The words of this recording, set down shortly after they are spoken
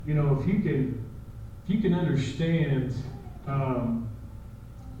If you can understand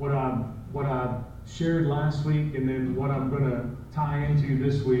what I shared last week, and then what I'm going to tie into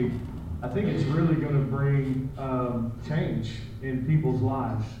this week, I think it's really going to bring change in people's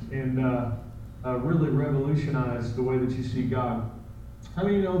lives and really revolutionize the way that you see God. How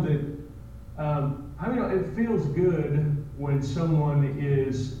many know that? How many know it feels good when someone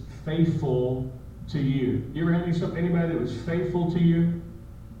is faithful to you? You ever had anybody that was faithful to you?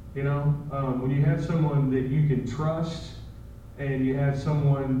 When you have someone that you can trust, and you have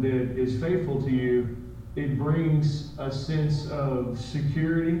someone that is faithful to you, it brings a sense of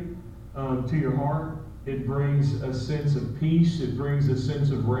security to your heart. It brings a sense of peace. It brings a sense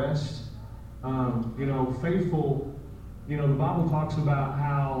of rest. Faithful, the Bible talks about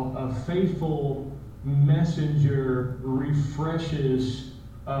how a faithful messenger refreshes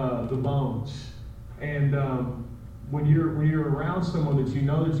the bones. And when you're around someone that you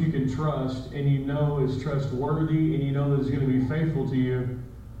know that you can trust, and you know is trustworthy, and you know that is going to be faithful to you,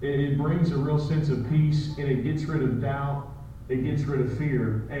 it brings a real sense of peace, and it gets rid of doubt. It gets rid of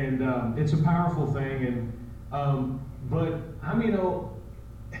fear, and it's a powerful thing. But how many know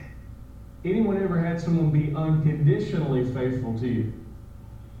anyone ever had someone be unconditionally faithful to you?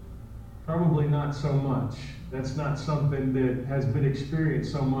 Probably not so much. That's not something that has been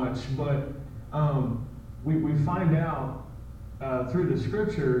experienced so much, but we find out through the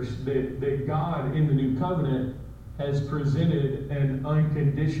scriptures that God in the new covenant has presented an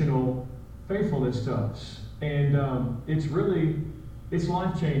unconditional faithfulness to us. And it's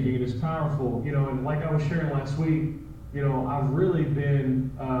life-changing, and it's powerful. And like I was sharing last week, I've really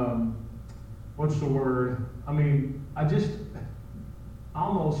been, I just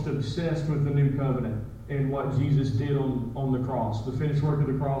almost obsessed with the new covenant and what Jesus did on the cross, the finished work of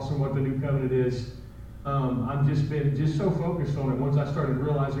the cross, and what the new covenant is. I've just been so focused on it once I started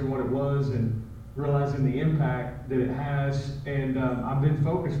realizing what it was and realizing the impact that it has, and I've been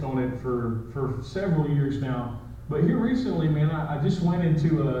focused on it for several years now. But here recently, man, I just went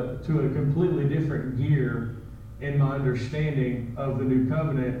into a completely different gear in my understanding of the new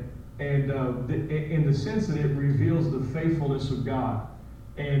covenant, and in the sense that it reveals the faithfulness of God.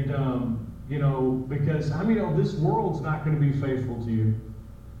 And because how many know this world's not going to be faithful to you?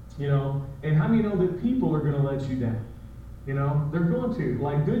 And how many know that people are going to let you down? They're going to.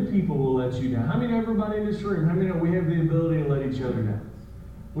 Like, good people will let you down. How many know everybody in this room? How many know we have the ability to let each other down?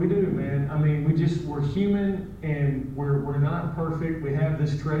 We do, man. I mean, we're human, and we're not perfect. We have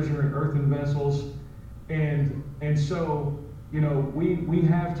this treasure in earthen vessels. And so, we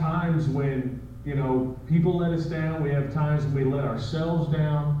have times when, people let us down. We have times when we let ourselves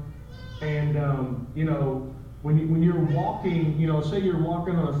down. And, when you're walking, say you're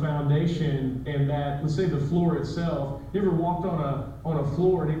walking on a foundation, and that, let's say the floor itself, you ever walked on a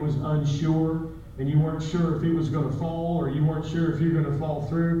floor and it was unsure, and you weren't sure if it was going to fall, or you weren't sure if you're going to fall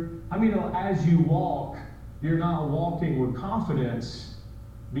through? As you walk, you're not walking with confidence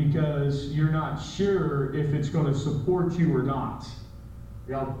because you're not sure if it's going to support you or not.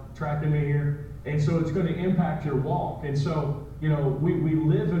 Y'all tracking me here? And so it's going to impact your walk. And so, we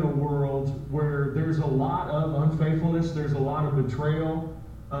live in a world where there's a lot of unfaithfulness, there's a lot of betrayal,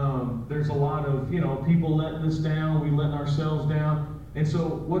 there's a lot of, people letting us down, we letting ourselves down. And so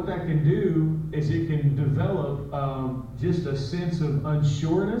what that can do is it can develop just a sense of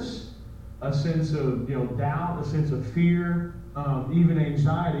unsureness, a sense of doubt, a sense of fear, even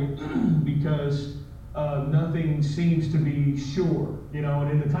anxiety, because nothing seems to be sure.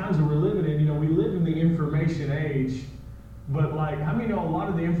 And in the times that we're living in, we live in the information age. But how many know a lot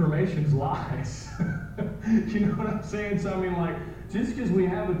of the information's lies? You know what I'm saying? So just because we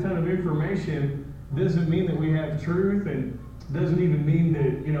have a ton of information doesn't mean that we have truth, and doesn't even mean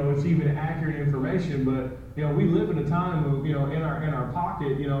that it's even accurate information. But we live in a time when in our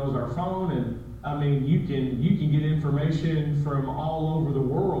pocket is our phone, and you can get information from all over the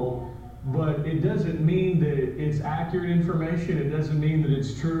world. But it doesn't mean that it's accurate information. It doesn't mean that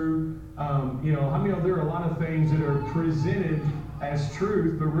it's true. How many know there are a lot of things that are presented as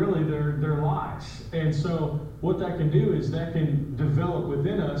truth, but really they're lies. And so what that can do is that can develop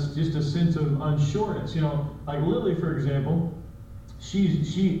within us just a sense of unsureness. Like Lily, for example,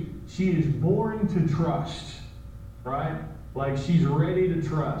 she is born to trust, right? Like, she's ready to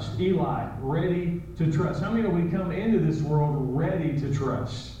trust. Eli, ready to trust. How many know we come into this world ready to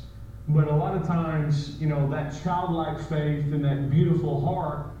trust? But a lot of times, that childlike faith and that beautiful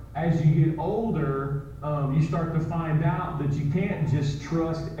heart, as you get older, you start to find out that you can't just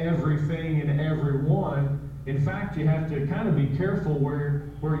trust everything and everyone. In fact, you have to kind of be careful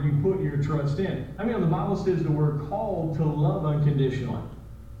where you put your trust in. The Bible says that we're called to love unconditionally.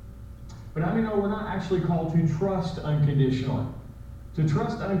 But I mean, no, we're not actually called to trust unconditionally. To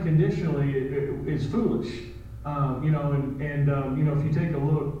trust unconditionally is foolish. You know, if you take a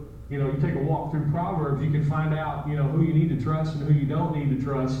look, you take a walk through Proverbs, you can find out, who you need to trust and who you don't need to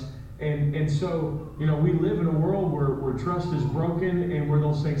trust. And so, we live in a world where trust is broken and where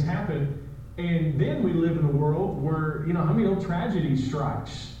those things happen. And then we live in a world where, tragedy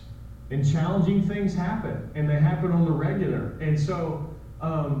strikes and challenging things happen, and they happen on the regular. And so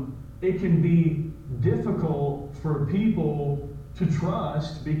it can be difficult for people to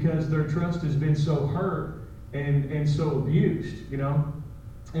trust because their trust has been so hurt and so abused,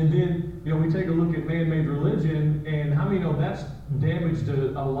 And then, we take a look at man-made religion, and how many know that's damaged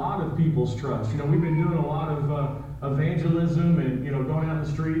a lot of people's trust? We've been doing a lot of evangelism and, going out in the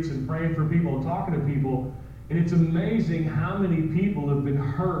streets and praying for people and talking to people. And it's amazing how many people have been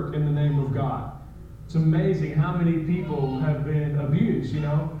hurt in the name of God. It's amazing how many people have been abused,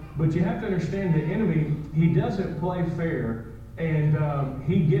 But you have to understand the enemy, he doesn't play fair. And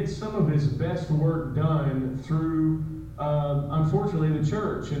he gets some of his best work done through, unfortunately, the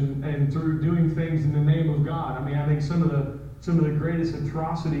church and through doing things in the name of God. I mean, I think some of the greatest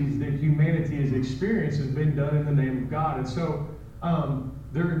atrocities that humanity has experienced has been done in the name of God. And so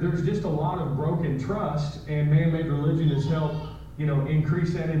there's just a lot of broken trust, and man-made religion has helped,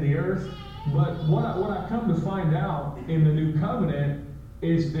 increase that in the earth. But what I come to find out in the new covenant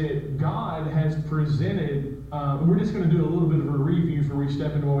is that God has presented, we're just going to do a little bit of a review before we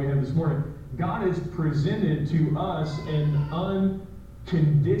step into what we have this morning. God has presented to us an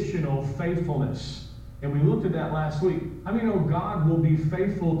unconditional faithfulness. And we looked at that last week. How many know God will be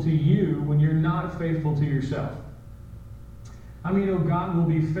faithful to you when you're not faithful to yourself? How many know God will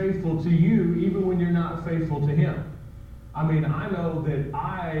be faithful to you even when you're not faithful to Him? I mean, I know that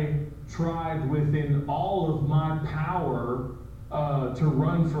I tried within all of my power to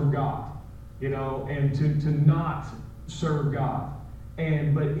run from God, and to not serve God.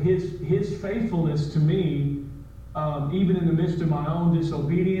 But His faithfulness to me, even in the midst of my own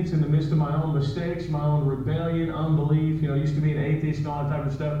disobedience, in the midst of my own mistakes, my own rebellion, unbelief, used to be an atheist and all that type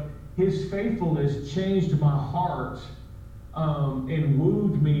of stuff, His faithfulness changed my heart and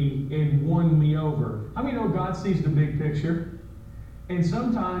wooed me and won me over. How many know God sees the big picture? And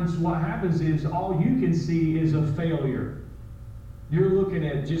sometimes what happens is all you can see is a failure. You're looking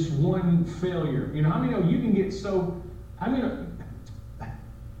at just one failure. How many know you can get so,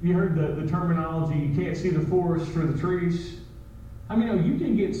 you heard the terminology, you can't see the forest for the trees. How many know you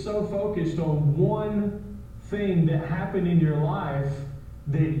can get so focused on one thing that happened in your life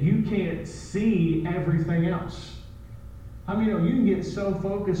that you can't see everything else? How many know you can get so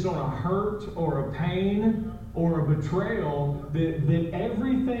focused on a hurt or a pain or a betrayal that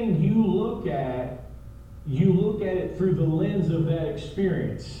everything you look at it through the lens of that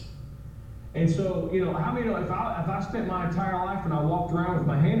experience. And so, how many know if I spent my entire life and I walked around with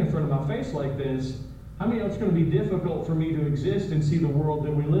my hand in front of my face like this, how many know it's going to be difficult for me to exist and see the world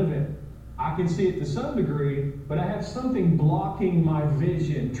that we live in? I can see it to some degree, but I have something blocking my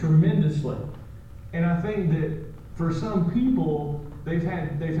vision tremendously. And I think that for some people, they've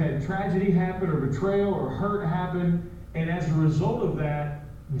had tragedy happen or betrayal or hurt happen, and as a result of that,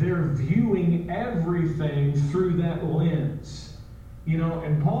 they're viewing everything through that lens.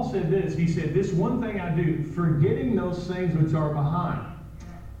 And Paul said this, he said, "This one thing I do, forgetting those things which are behind."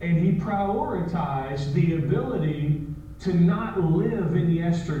 And he prioritized the ability to not live in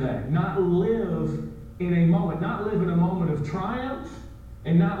yesterday, not live in a moment, not live in a moment of triumph,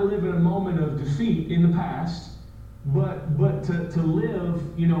 and not live in a moment of defeat in the past, but to live,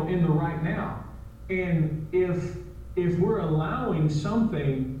 in the right now. And if we're allowing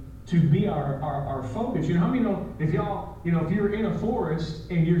something to be our focus, how many know if you're in a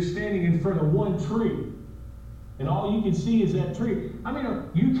forest and you're standing in front of one tree and all you can see is that tree,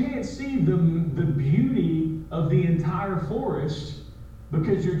 you can't see the beauty of the entire forest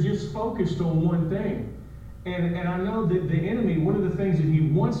because you're just focused on one thing. And I know that the enemy, one of the things that he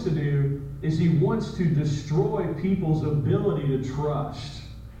wants to do is he wants to destroy people's ability to trust.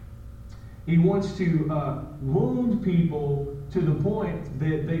 He wants to wound people to the point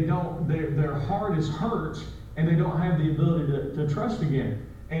that their heart is hurt and they don't have the ability to trust again.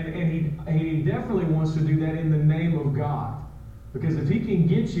 And he definitely wants to do that in the name of God. Because if he can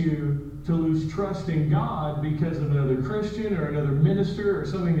get you to lose trust in God because of another Christian or another minister or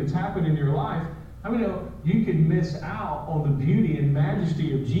something that's happened in your life, you can miss out on the beauty and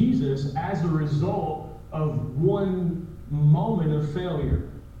majesty of Jesus as a result of one moment of failure.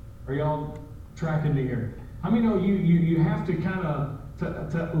 Are y'all tracking me here? You have to kind of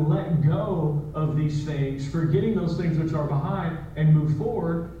to let go of these things, forgetting those things which are behind, and move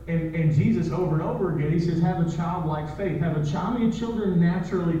forward. And Jesus, over and over again, he says, have a childlike faith. Have a child. How many children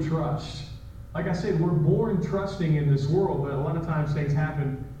naturally trust? Like I said, we're born trusting in this world, but a lot of times things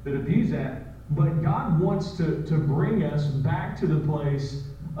happen that abuse that. But God wants to bring us back to the place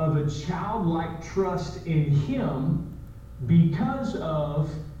of a childlike trust in him because of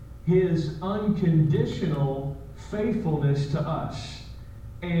his unconditional faithfulness to us.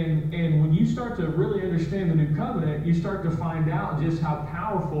 And when you start to really understand the new covenant, you start to find out just how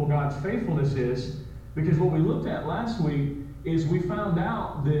powerful God's faithfulness is. Because what we looked at last week is we found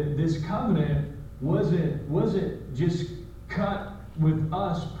out that this covenant wasn't just cut with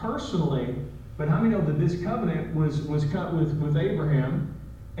us personally, but how many know that this covenant was cut with Abraham,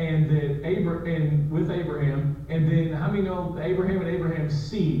 and with Abraham, and then how many know Abraham and Abraham's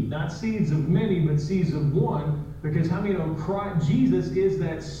seed, not seeds of many, but seeds of one. Because how many know Christ, Jesus is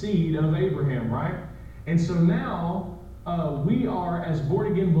that seed of Abraham, right? And so now we are, as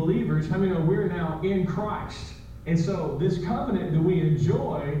born-again believers, how many know we're now in Christ? And so this covenant that we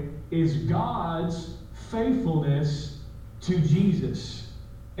enjoy is God's faithfulness to Jesus.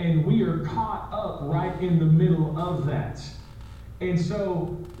 And we are caught up right in the middle of that. And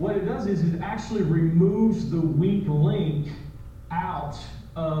so what it does is it actually removes the weak link out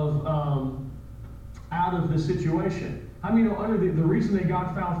of the situation. I mean, under the reason that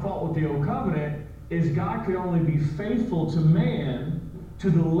God found fault with the old covenant is God could only be faithful to man to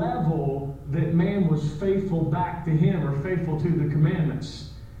the level that man was faithful back to him, or faithful to the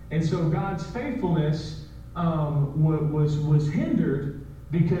commandments. And so God's faithfulness was hindered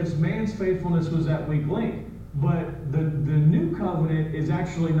because man's faithfulness was that weak link. But the new covenant is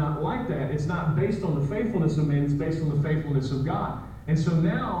actually not like that. It's not based on the faithfulness of man, it's based on the faithfulness of God. And so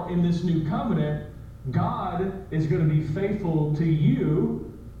now in this new covenant, God is going to be faithful to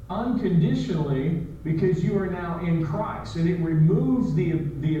you unconditionally because you are now in Christ. And it removes the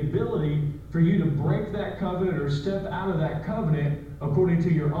ability for you to break that covenant or step out of that covenant according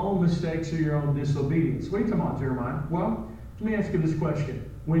to your own mistakes or your own disobedience. What are you talking about, Jeremiah? Well, let me ask you this question.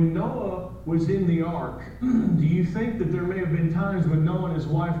 When Noah was in the ark, do you think that there may have been times when Noah and his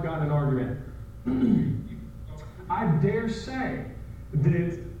wife got in an argument? I dare say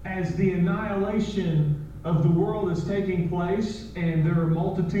that as the annihilation of the world is taking place and there are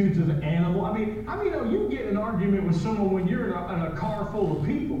multitudes of animals, I mean, you get in an argument with someone when you're in a car full of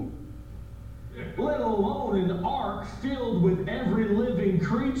people, let alone an ark filled with every living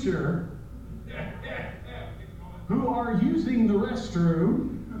creature who are using the restroom.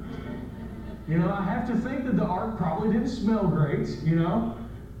 I have to think that the ark probably didn't smell great,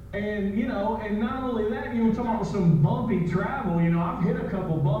 And not only that, talking about some bumpy travel, I've hit a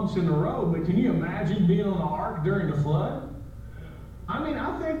couple bumps in the road, but can you imagine being on the ark during the flood?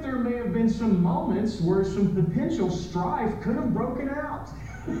 I think there may have been some moments where some potential strife could have broken out.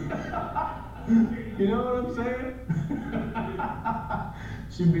 You know what I'm saying?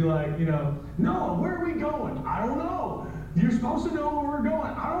 She'd be like, Noah, where are we going? I don't know. You're supposed to know where we're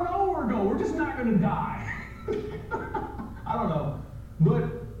going. I don't know where we're going. We're just not going to die. I don't know. But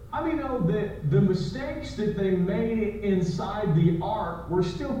that the mistakes that they made inside the ark were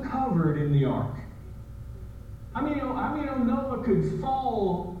still covered in the ark. Noah could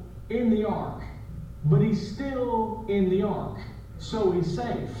fall in the ark, but he's still in the ark, so he's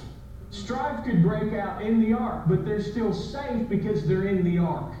safe. Strife could break out in the ark, but they're still safe because they're in the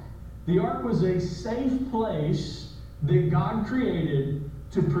ark. The ark was a safe place that God created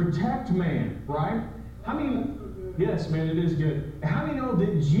to protect man, right? Yes, man, it is good. How many know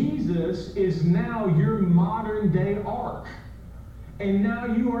that Jesus is now your modern day ark? And now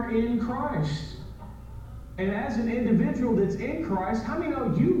you are in Christ. And as an individual that's in Christ, how many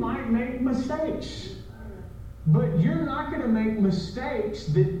know you might make mistakes? But you're not going to make mistakes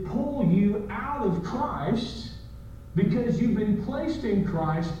that pull you out of Christ, because you've been placed in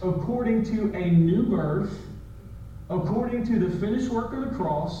Christ according to a new birth, according to the finished work of the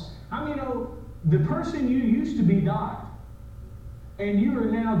cross. How many know the person you used to be died, and you are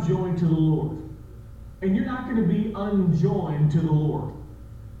now joined to the Lord. And you're not going to be unjoined to the Lord.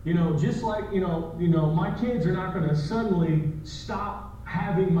 Just like, my kids are not going to suddenly stop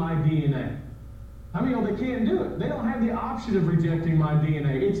having my DNA. They can't do it. They don't have the option of rejecting my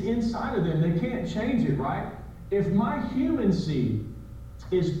DNA. It's inside of them. They can't change it, right? If my human seed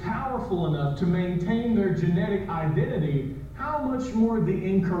is powerful enough to maintain their genetic identity, how much more the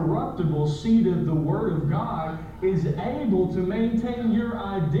incorruptible seed of the Word of God is able to maintain your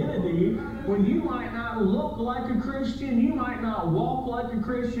identity when you might not look like a Christian, you might not walk like a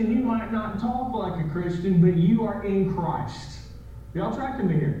Christian, you might not talk like a Christian, but you are in Christ. Y'all tracking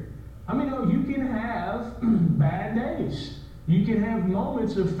me here? I mean, you can have bad days. You can have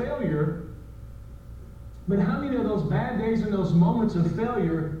moments of failure. But how many of those bad days and those moments of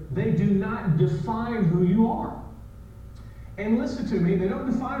failure, they do not define who you are? And listen to me, they don't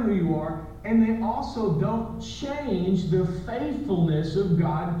define who you are, and they also don't change the faithfulness of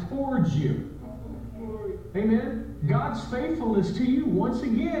God towards you. Amen? God's faithfulness to you, once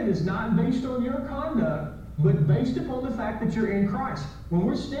again, is not based on your conduct, but based upon the fact that you're in Christ. When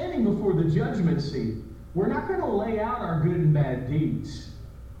we're standing before the judgment seat, we're not going to lay out our good and bad deeds.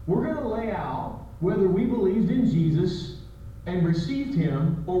 We're going to lay out whether we believed in Jesus and received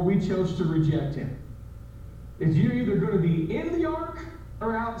him, or we chose to reject him. If you're either going to be in the ark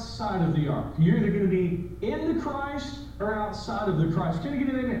or outside of the ark. You're either going to be in the Christ or outside of the Christ. Can you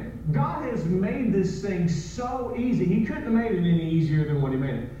get an amen? God has made this thing so easy. He couldn't have made it any easier than what he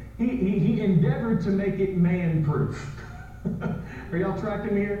made it. He endeavored to make it man-proof. Are y'all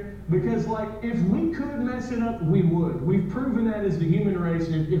tracking me here? Because, if we could mess it up, we would. We've proven that as the human race.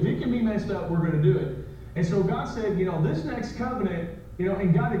 If it can be messed up, we're going to do it. And so God said, this next covenant,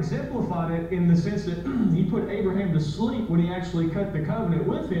 and God exemplified it in the sense that he put Abraham to sleep when he actually cut the covenant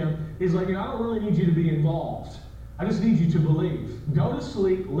with him. He's like, I don't really need you to be involved. I just need you to believe. Go to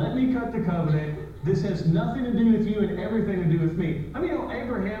sleep. Let me cut the covenant. This has nothing to do with you and everything to do with me.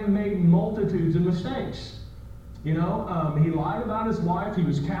 Abraham made multitudes of mistakes. He lied about his wife. He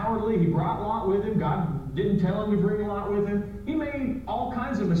was cowardly. He brought Lot with him. God didn't tell him to bring Lot with him. He made all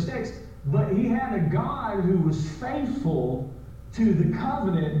kinds of mistakes. But he had a God who was faithful to the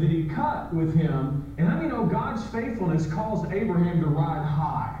covenant that he cut with him. And God's faithfulness caused Abraham to ride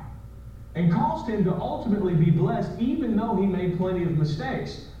high and caused him to ultimately be blessed, even though he made plenty of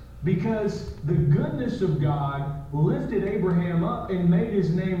mistakes. Because the goodness of God lifted Abraham up and made his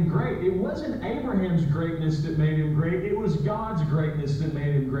name great. It wasn't Abraham's greatness that made him great. It was God's greatness that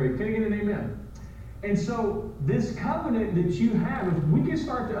made him great. Can I get an amen? And so this covenant that you have, if we can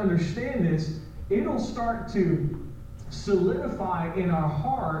start to understand this, it'll start to solidify in our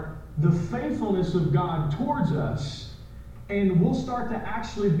heart the faithfulness of God towards us. And we'll start to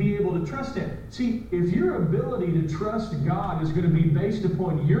actually be able to trust him. See, if your ability to trust God is going to be based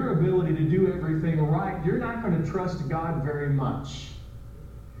upon your ability to do everything right, you're not going to trust God very much.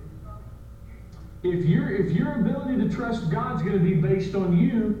 If your ability to trust God's going to be based on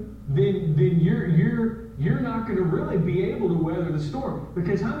you, then you're not going to really be able to weather the storm.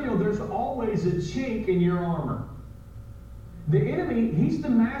 Because how many know there's always a chink in your armor? The enemy, he's the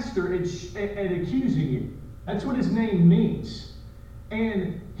master at accusing you. That's what his name means.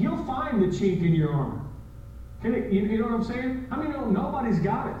 And he'll find the chink in your armor. You know what I'm saying? Nobody's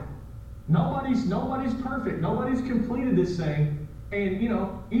got it. Nobody's perfect. Nobody's completed this thing. And,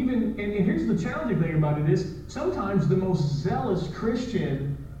 and here's the challenging thing about it is, sometimes the most zealous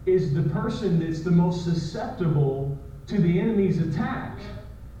Christian is the person that's the most susceptible to the enemy's attack.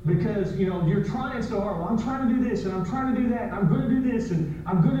 Because, you're trying so hard. Well, I'm trying to do this, and I'm trying to do that, and I'm going to do this, and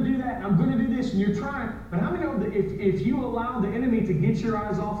I'm going to do that, and I'm going to do this, and you're trying. But how many know that if you allow the enemy to get your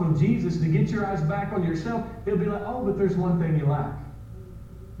eyes off of Jesus, to get your eyes back on yourself, he'll be like, oh, but there's one thing you lack.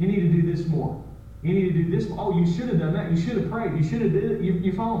 You need to do this more. You need to do this more. Oh, you should have done that. You should have prayed. You should have did it.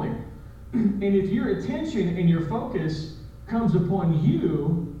 You follow me? And if your attention and your focus comes upon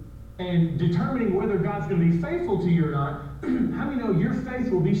you and determining whether God's going to be faithful to you or not, how many know your faith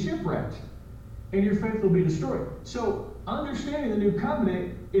will be shipwrecked and your faith will be destroyed? So understanding the new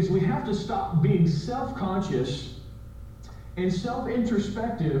covenant is we have to stop being self-conscious and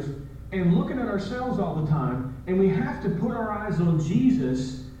self-introspective and looking at ourselves all the time, and we have to put our eyes on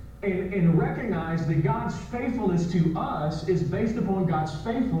Jesus and recognize that God's faithfulness to us is based upon God's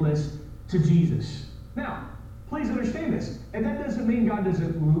faithfulness to Jesus. Now, please understand this. And that doesn't mean God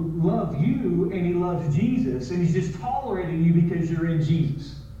doesn't love you and he loves Jesus and he's just tolerating you because you're in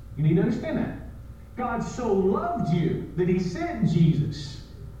Jesus. You need to understand that. God so loved you that he sent Jesus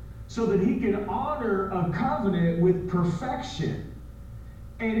so that he could honor a covenant with perfection.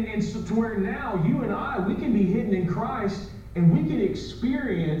 And so to where now you and I, we can be hidden in Christ and we can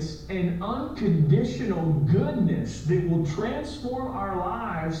experience an unconditional goodness that will transform our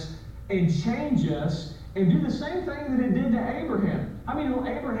lives and change us and do the same thing that it did to Abraham.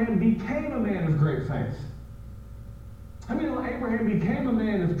 Abraham became a man of great faith? Abraham became a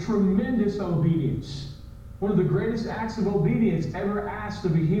man of tremendous obedience? One of the greatest acts of obedience ever asked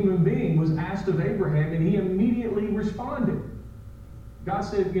of a human being was asked of Abraham, and he immediately responded. God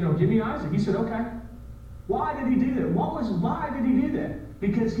said, give me Isaac. He said, okay. Why did he do that? Why did he do that?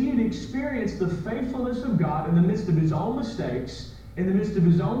 Because he had experienced the faithfulness of God in the midst of his own mistakes, in the midst of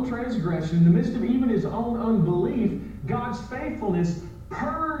his own transgression, in the midst of even his own unbelief. God's faithfulness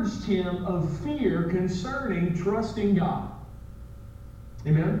purged him of fear concerning trusting God.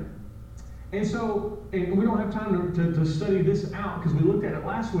 Amen? And so, and we don't have time to study this out because we looked at it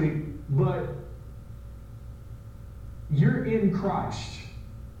last week, but you're in Christ.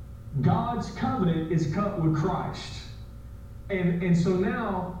 God's covenant is cut with Christ. And so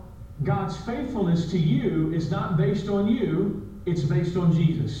now, God's faithfulness to you is not based on you, it's based on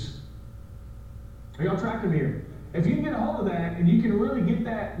Jesus. Are y'all tracking me here? If you can get a hold of that, and you can really get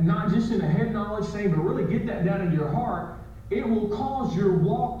that, not just in a head knowledge thing, but really get that down in your heart, it will cause your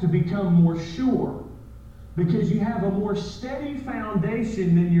walk to become more sure. Because you have a more steady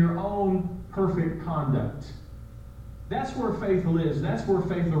foundation than your own perfect conduct. That's where faith lives. That's where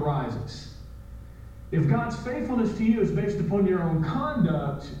faith arises. If God's faithfulness to you is based upon your own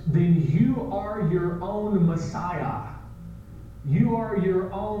conduct, then you are your own Messiah. You are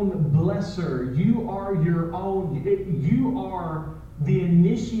your own blesser. You are your own, you are the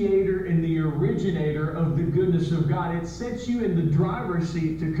initiator and the originator of the goodness of God. It sets you in the driver's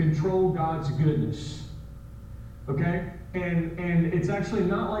seat to control God's goodness. Okay? And it's actually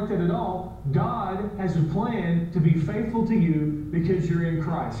not like that at all. God has a plan to be faithful to you because you're in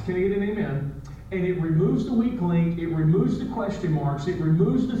Christ. Can I get an amen? And it removes the weak link, it removes the question marks, it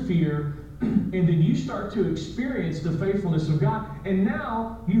removes the fear, and then you start to experience the faithfulness of God. And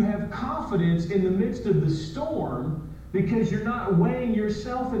now you have confidence in the midst of the storm because you're not weighing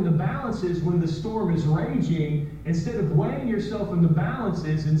yourself in the balances when the storm is raging. Instead of weighing yourself in the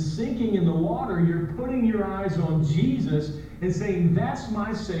balances and sinking in the water, you're putting your eyes on Jesus and saying, that's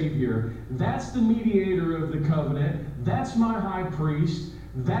my Savior, that's the mediator of the covenant, that's my high priest,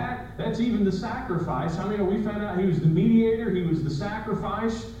 that's even the sacrifice. How many know we found out he was the mediator, he was the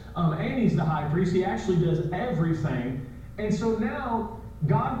sacrifice, and he's the high priest. He actually does everything. And so now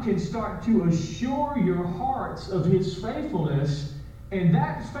God can start to assure your hearts of his faithfulness, and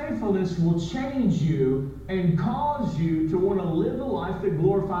that faithfulness will change you and cause you to want to live a life that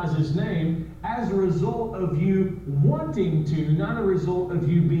glorifies his name as a result of you wanting to, not a result of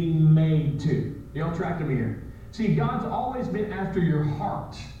you being made to. Y'all tracking me here? See, God's always been after your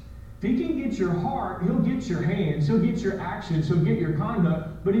heart. If he can get your heart, he'll get your hands, he'll get your actions, he'll get your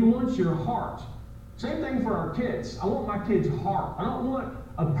conduct, but he wants your heart. Same thing for our kids. I want my kids' heart. I don't want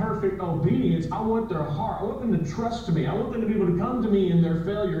a perfect obedience. I want their heart. I want them to trust me. I want them to be able to come to me in their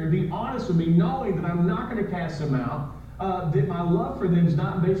failure and be honest with me, knowing that I'm not going to cast them out, that my love for them is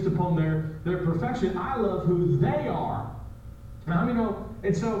not based upon their perfection. I love who they are. Now, you know,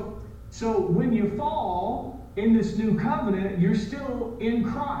 and so when you fall in this new covenant, you're still in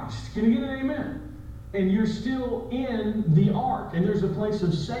Christ. Can you get an amen? And you're still in the ark, and there's a place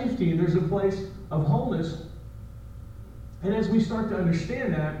of safety, and there's a place of wholeness. And as we start to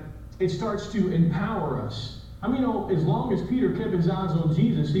understand that, it starts to empower us. I mean, as long as Peter kept his eyes on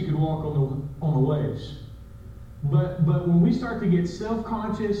Jesus, he could walk on the waves. But when we start to get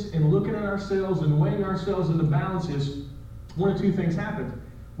self-conscious and looking at ourselves and weighing ourselves in the balances, one of two things happens.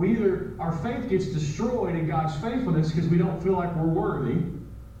 Either our faith gets destroyed in God's faithfulness because we don't feel like we're worthy,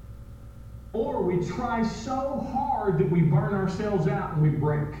 or we try so hard that we burn ourselves out and we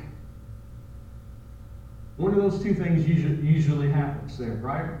break. One of those two things usually happens there,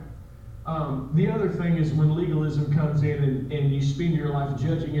 right? The other thing is when legalism comes in and you spend your life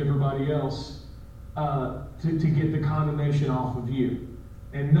judging everybody else to get the condemnation off of you.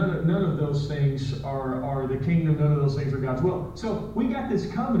 And none of those things are the kingdom. None of those things are God's will. So we got this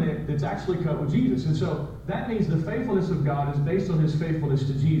covenant that's actually cut with Jesus. And so that means the faithfulness of God is based on his faithfulness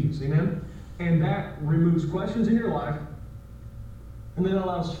to Jesus. Amen? And that removes questions in your life. And then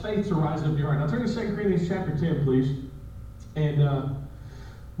allows faith to rise up in your heart. Now turn to 2 Corinthians chapter 10, please. And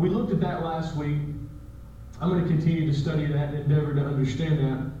we looked at that last week. I'm going to continue to study that and endeavor to understand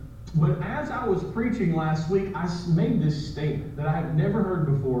that. But as I was preaching last week, I made this statement that I had never heard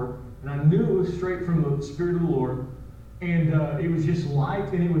before, and I knew it was straight from the Spirit of the Lord, and it was just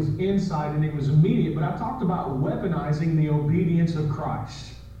light, and it was insight, and it was immediate. But I talked about weaponizing the obedience of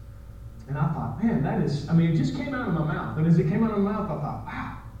Christ. And I thought, man, it just came out of my mouth. And as it came out of my mouth, I thought,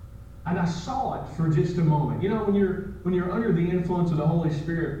 wow. And I saw it for just a moment. You know, when you're under the influence of the Holy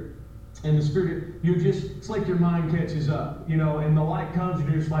Spirit, and the Spirit, it's like your mind catches up, you know, and the light comes and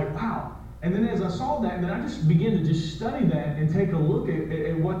you're just like, wow. And then as I saw that, and then I just began to just study that and take a look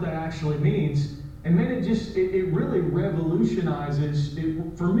at what that actually means. And man, it really revolutionizes,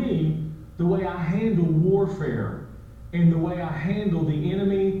 for me, the way I handle warfare and the way I handle the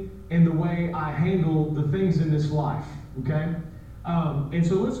enemy and the way I handle the things in this life, okay? And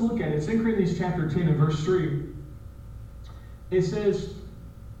so let's look at it. 2 Corinthians chapter 10 and verse 3. It says,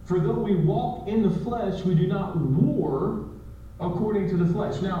 For though we walk in the flesh, we do not war according to the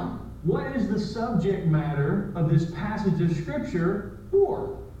flesh. Now, what is the subject matter of this passage of Scripture?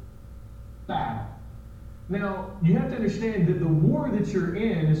 War. Battle. Now, you have to understand that the war that you're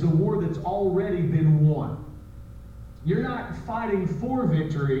in is a war that's already been won. You're not fighting for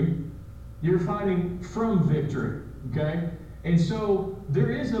victory, you're fighting from victory. Okay? And so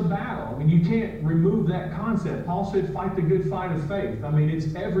there is a battle. I mean, you can't remove that concept. Paul said, fight the good fight of faith. I mean,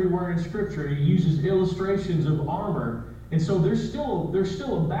 it's everywhere in Scripture. He uses illustrations of armor. And so there's still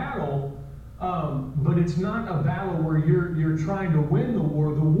a battle, but it's not a battle where you're trying to win the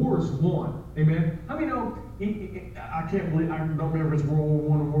war. The war is won. Amen? I mean, I can't believe, I don't remember if it's World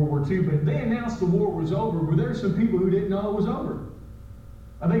War I or World War II, but they announced the war was over. Were there some people who didn't know it was over?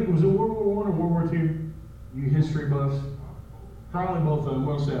 I think it was World War I or World War II. You history buffs? Probably both of them.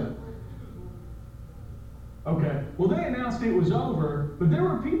 Well said. Okay. Well, they announced it was over, but there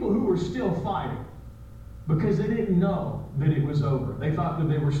were people who were still fighting because they didn't know that it was over. They thought that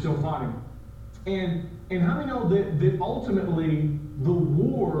they were still fighting. And how many know that ultimately the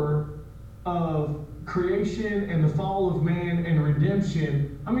war of creation and the fall of man and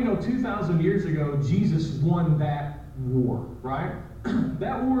redemption, how many know 2,000 years ago, Jesus won that war, right?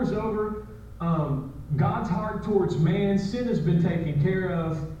 That war is over. God's heart towards man, sin has been taken care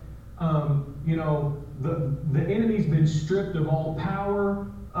of. The enemy's been stripped of all power.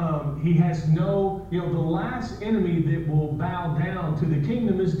 He has no, the last enemy that will bow down to the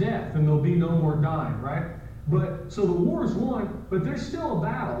kingdom is death, and there'll be no more dying, right? But, so the war is won, but there's still a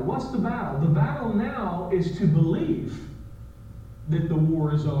battle. What's the battle? The battle now is to believe that the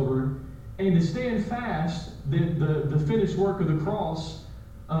war is over, and to stand fast that the finished work of the cross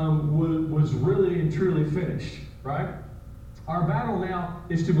was really and truly finished, right? Our battle now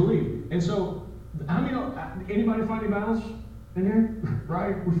is to believe. And so, anybody fight any battles in here?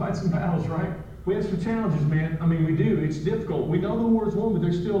 Right? We fight some battles, right? We have some challenges, man. I mean, we do. It's difficult. We know the war is won, but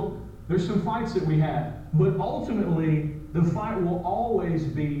there's some fights that we have. But ultimately, the fight will always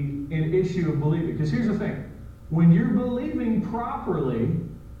be an issue of believing. Because here's the thing. When you're believing properly,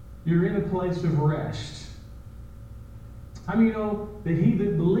 you're in a place of rest. How many know that he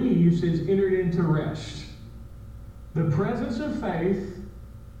that believes has entered into rest? The presence of faith,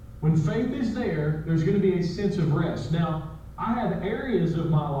 when faith is there, there's going to be a sense of rest. Now, I have areas of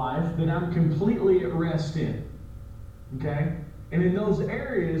my life that I'm completely at rest in. Okay? And in those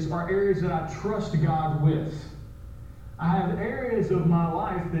areas are areas that I trust God with. I have areas of my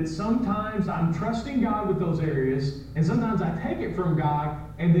life that sometimes I'm trusting God with those areas, and sometimes I take it from God,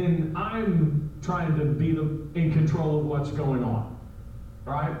 and then I'm trying to be in control of what's going on.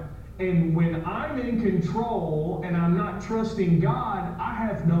 Right? And when I'm in control and I'm not trusting God, I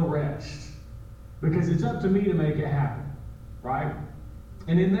have no rest. Because it's up to me to make it happen. Right?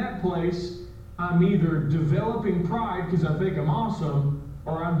 And in that place, I'm either developing pride because I think I'm awesome,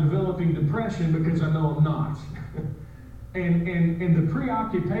 or I'm developing depression because I know I'm not. and the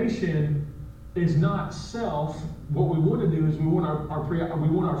preoccupation is not self. What we want to do is we want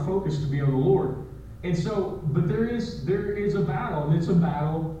our focus to be on the Lord. And so, but there is a battle, and it's a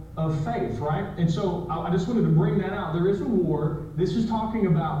battle of faith, right? And so I just wanted to bring that out. There is a war. This is talking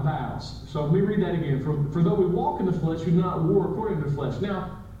about battles. So let me read that again. For though we walk in the flesh, we do not war according to the flesh.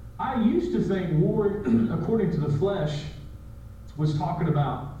 Now, I used to think war according to the flesh was talking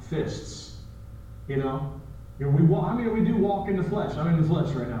about fists. We walk. I mean, we do walk in the flesh. I'm in the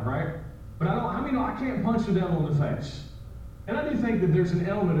flesh right now, right? But I can't punch the devil in the face. And I do think that there's an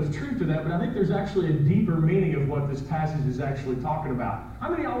element of truth to that, but I think there's actually a deeper meaning of what this passage is actually talking about. How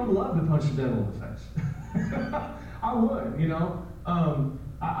many of y'all would love to punch the devil in the face? I would,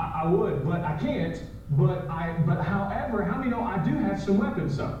 I would, but I can't. But however, how many know I do have some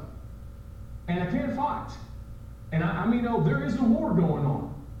weapons though? And I can't fight. And there is a war going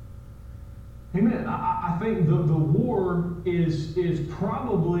on. Amen. I think the war is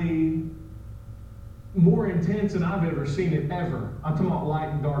probably more intense than I've ever seen it ever. I'm talking about light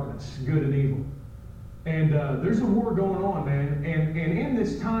and darkness, good and evil. And there's a war going on, man. And in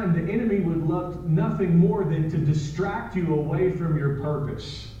this time, the enemy would love nothing more than to distract you away from your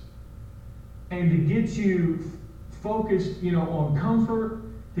purpose. And to get you focused, on comfort,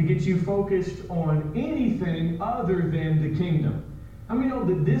 to get you focused on anything other than the kingdom. How many know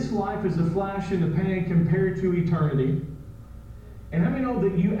that this life is a flash in the pan compared to eternity? And how many know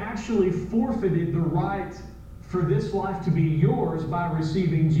that you actually forfeited the right for this life to be yours by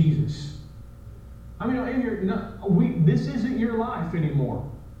receiving Jesus? How many know this isn't your life anymore?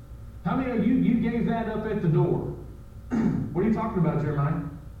 How many know you gave that up at the door? What are you talking about, Jeremiah?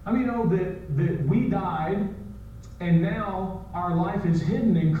 How many know that we died and now our life is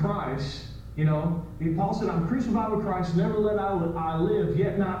hidden in Christ. You know, Paul said, I'm crucified with Christ, never let I live,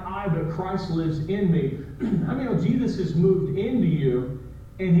 yet not I, but Christ lives in me. I mean, Jesus has moved into you,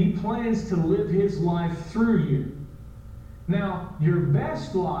 and he plans to live his life through you. Now, your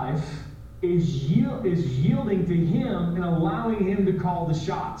best life is yielding to him and allowing him to call the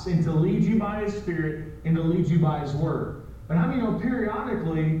shots and to lead you by his Spirit and to lead you by his word. But how many know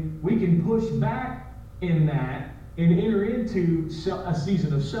periodically we can push back in that and enter into a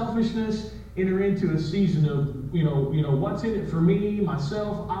season of selfishness, enter into a season of, you know, what's in it for me,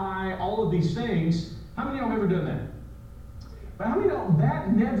 myself, I, all of these things. How many of y'all have ever done that? But how many know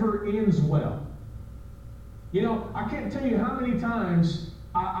that never ends well? You know, I can't tell you how many times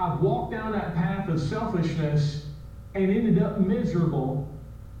I've walked down that path of selfishness and ended up miserable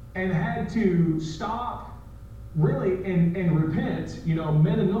and had to stop really and repent, you know,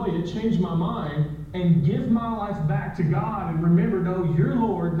 metanoia, change my mind, and give my life back to God and remember, no, you're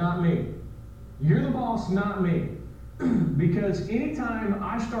Lord, not me. You're the boss, not me. Because anytime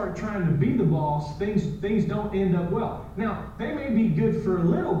I start trying to be the boss, things don't end up well. Now, they may be good for a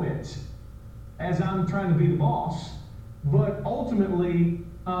little bit as I'm trying to be the boss, but ultimately,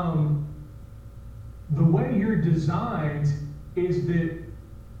 the way you're designed is that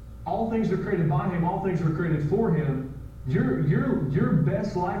all things are created by him, all things are created for him. Your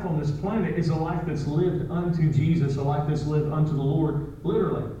best life on this planet is a life that's lived unto Jesus, a life that's lived unto the Lord,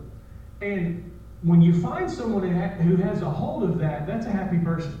 literally. And when you find someone who has a hold of that, that's a happy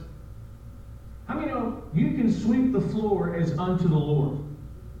person. How many know you can sweep the floor as unto the Lord?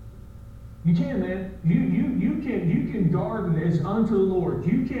 You can, man. You can garden as unto the Lord.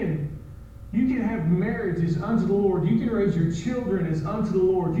 You can have marriage as unto the Lord. You can raise your children as unto the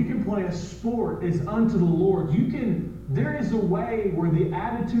Lord. You can play a sport as unto the Lord. There is a way where the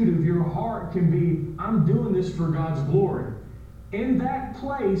attitude of your heart can be, I'm doing this for God's glory. In that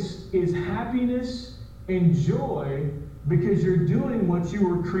place is happiness and joy because you're doing what you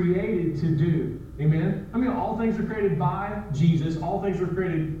were created to do. Amen? I mean, all things are created by Jesus. All things are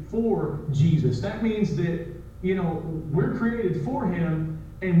created for Jesus. That means that, you know, we're created for him,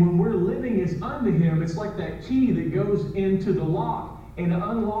 and when we're living as unto him, it's like that key that goes into the lock and it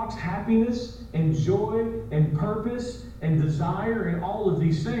unlocks happiness and joy and purpose and desire and all of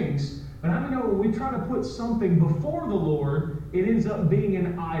these things. But I know when we try to put something before the Lord, it ends up being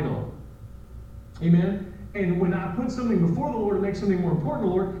an idol. Amen? And when I put something before the Lord and make something more important to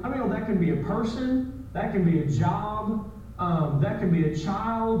the Lord, I mean, that can be a person, that can be a job, that can be a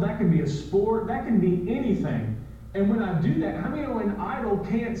child, that can be a sport, that can be anything. And when I do that, how many know an idol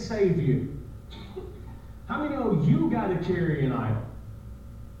can't save you? How many know you got to carry an idol?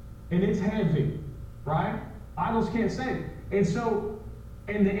 And it's heavy, right? Idols can't save.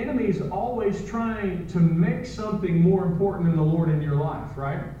 And the enemy is always trying to make something more important than the Lord in your life,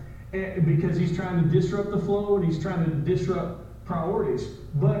 right? Because he's trying to disrupt the flow and he's trying to disrupt priorities.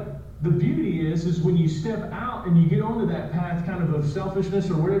 But the beauty is when you step out and you get onto that path kind of selfishness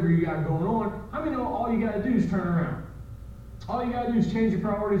or whatever you got going on, how many know all you got to do is turn around? All you got to do is change your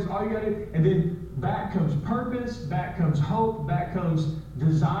priorities. All you got to do, and then back comes purpose, back comes hope, back comes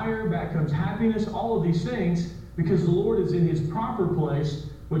desire, back comes happiness, all of these things, because the Lord is in his proper place,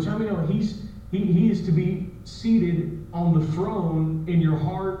 which how many know he is to be seated on the throne in your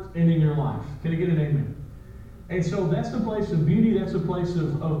heart and in your life. Can I get an amen? And so that's the place of beauty, that's the place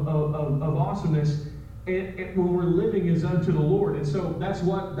of awesomeness, and when we're living as unto the Lord. And so that's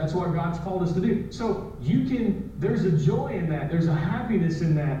what God's called us to do. So there's a joy in that, there's a happiness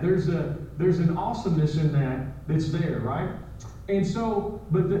in that, there's an awesomeness in that's there, right? And so,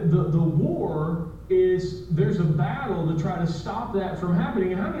 but the war is, there's a battle to try to stop that from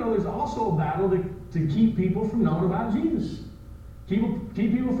happening. And how many know there's also a battle to keep people from knowing about Jesus? Keep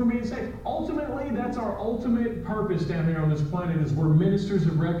people from being saved. Ultimately, that's our ultimate purpose down here on this planet, is we're ministers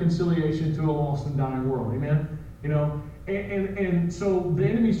of reconciliation to a lost and dying world. Amen? You know, and so the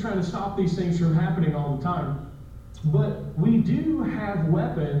enemy's trying to stop these things from happening all the time. But we do have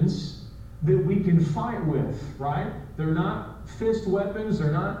weapons that we can fight with, right? They're not fist weapons,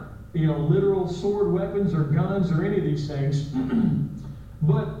 they're not, you know, literal sword weapons or guns or any of these things.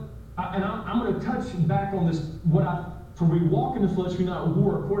 But I'm going to touch back on this, for we walk in the flesh, we not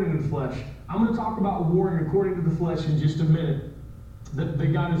war according to the flesh. I'm going to talk about warring according to the flesh in just a minute,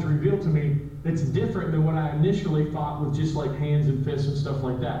 that God has revealed to me that's different than what I initially thought with just like hands and fists and stuff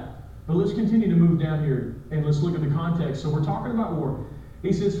like that. But let's continue to move down here and let's look at the context. So we're talking about war.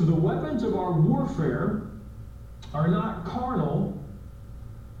 He says, for the weapons of our warfare are not carnal,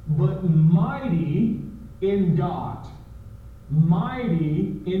 but mighty in God.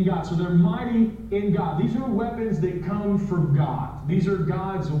 mighty in God. So they're mighty in God. These are weapons that come from God. These are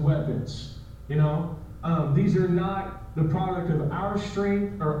God's weapons. These are not the product of our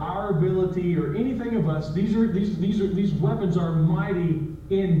strength or our ability or anything of us. These weapons are mighty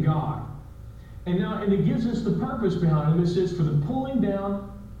in God. And it gives us the purpose behind them. It says for the pulling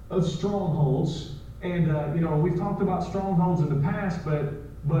down of strongholds. And we've talked about strongholds in the past, but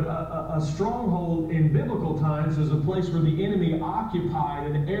a stronghold in biblical times is a place where the enemy occupied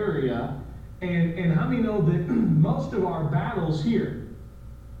an area. And how many know that most of our battles here,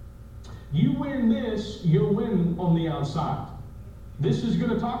 you win this, you'll win on the outside. This is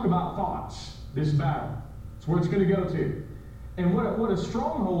going to talk about thoughts, this battle. It's where it's going to go to. And what a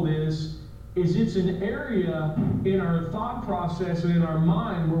stronghold is it's an area in our thought process and in our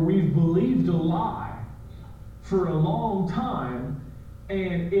mind where we've believed a lie for a long time,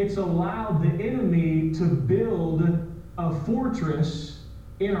 and it's allowed the enemy to build a fortress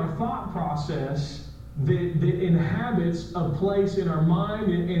in our thought process that inhabits a place in our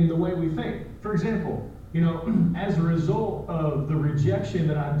mind and the way we think. For example, as a result of the rejection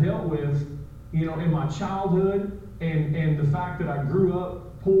that I dealt with, in my childhood, and the fact that I grew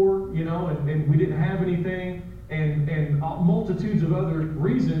up poor, and we didn't have anything, and multitudes of other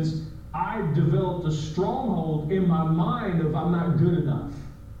reasons, I developed a stronghold in my mind of I'm not good enough.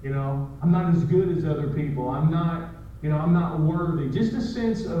 I'm not as good as other people. I'm not worthy. Just a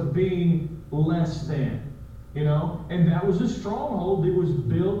sense of being less than, and that was a stronghold that was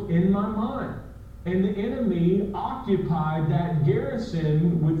built in my mind. And the enemy occupied that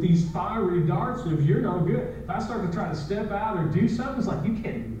garrison with these fiery darts of you're no good. If I start to try to step out or do something, it's like, you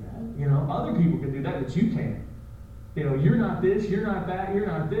can't do that. Other people can do that, but you can't. You're not this, you're not that, you're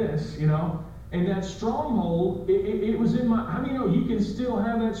not this, And that stronghold, it was in my, how many know you can still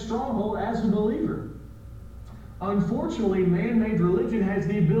have that stronghold as a believer? Unfortunately, man-made religion has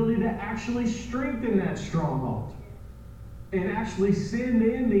the ability to actually strengthen that stronghold and actually send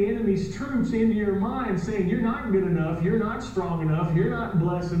in the enemy's troops into your mind saying, you're not good enough, you're not strong enough, you're not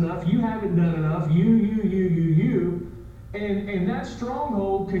blessed enough, you haven't done enough, you. And that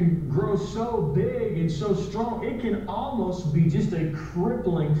stronghold can grow so big and so strong, it can almost be just a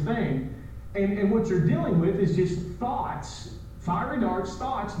crippling thing. And what you're dealing with is just thoughts, fiery darts,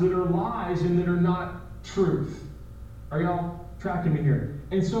 thoughts that are lies and that are not truth. Are y'all tracking me here?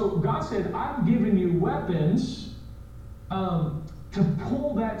 And so God said, I've given you weapons to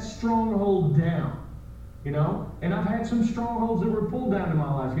pull that stronghold down. And I've had some strongholds that were pulled down in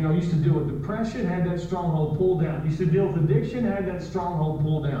my life. I used to deal with depression, had that stronghold pulled down. Used to deal with addiction, had that stronghold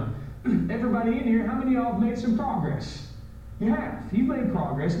pulled down. Everybody in here, how many of y'all have made some progress? You have. You've made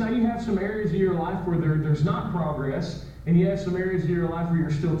progress. Now you have some areas of your life where there's not progress, and you have some areas of your life where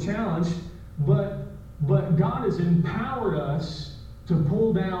you're still challenged, but God has empowered us to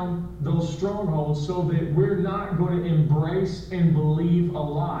pull down those strongholds so that we're not going to embrace and believe a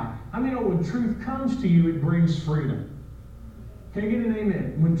lie. I mean, when truth comes to you, it brings freedom. Can I get an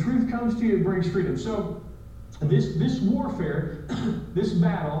amen? When truth comes to you, it brings freedom. So this warfare, this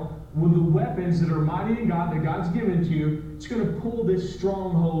battle, with the weapons that are mighty in God, that God's given to you, it's going to pull this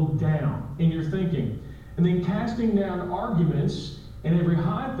stronghold down in your thinking. And then casting down arguments and every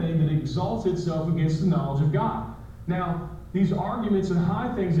high thing that exalts itself against the knowledge of God. Now, these arguments and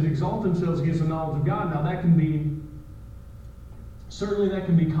high things that exalt themselves against the knowledge of God, now that can be, certainly that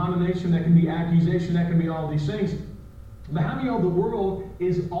can be condemnation, that can be accusation, that can be all these things. But how many of the world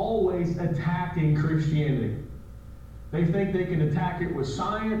is always attacking Christianity? They think they can attack it with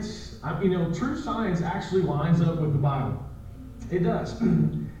science. True science actually lines up with the Bible. It does.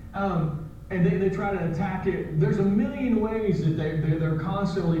 And they try to attack it. There's a million ways that they're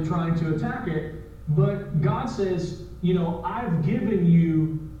constantly trying to attack it. But God says, I've given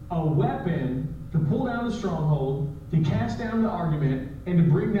you a weapon to pull down the stronghold, to cast down the argument, and to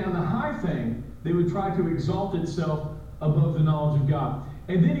bring down the high thing that would try to exalt itself above the knowledge of God.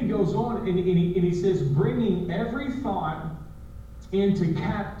 And then he goes on and he says, bringing every thought into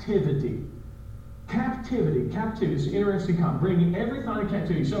captivity. Captivity. It's an interesting concept. Bringing every thought into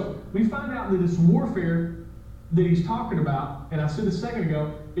captivity. So we find out that this warfare that he's talking about, and I said a second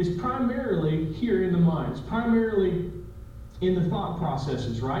ago, is primarily here in the mind. It's primarily in the thought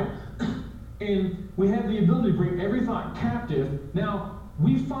processes, right? And we have the ability to bring every thought captive. Now,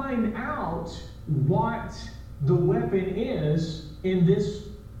 we find out what the weapon is in this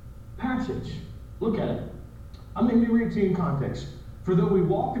passage. Look at it. Let me read it to you in context. For though we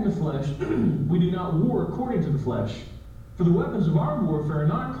walk in the flesh, we do not war according to the flesh. For the weapons of our warfare are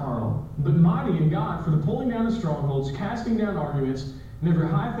not carnal, but mighty in God for the pulling down of strongholds, casting down arguments, and every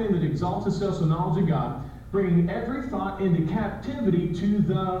high thing that exalts itself to the knowledge of God, bringing every thought into captivity to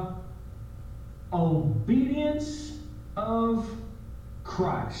the obedience of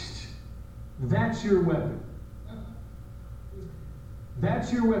Christ. That's your weapon.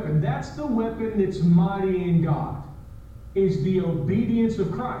 That's your weapon. That's the weapon that's mighty in God, is the obedience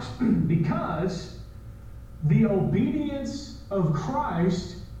of Christ. Because the obedience of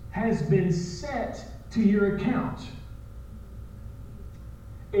Christ has been set to your account.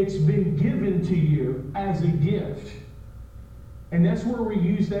 It's been given to you as a gift. And that's where we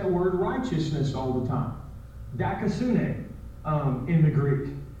use that word righteousness all the time. Dakasune in the Greek.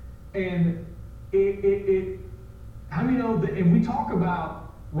 And how many know that, and we talk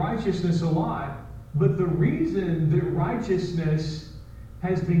about righteousness a lot, but the reason that righteousness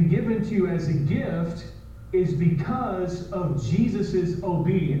has been given to you as a gift is because of Jesus'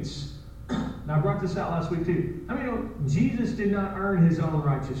 obedience. Now, I brought this out last week too. How many know Jesus did not earn his own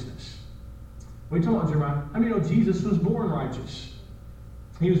righteousness? We talk about Jeremiah. How many know Jesus was born righteous?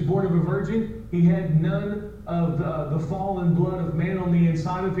 He was born of a virgin. He had none of the fallen blood of man on the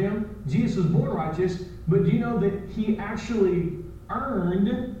inside of him. Jesus was born righteous, but do you know that he actually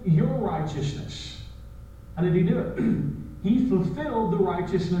earned your righteousness? How did he do it? He fulfilled the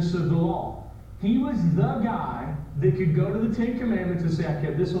righteousness of the law. He was the guy that could go to the Ten Commandments and say, I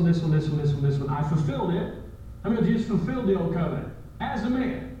kept this one, this one, this one, this one, this one. I fulfilled it. I mean, Jesus fulfilled the old covenant as a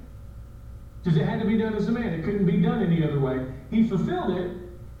man. Because it had to be done as a man. It couldn't be done any other way. He fulfilled it.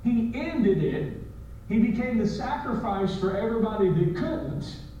 He ended it. He became the sacrifice for everybody that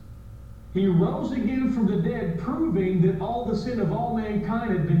couldn't. He rose again from the dead, proving that all the sin of all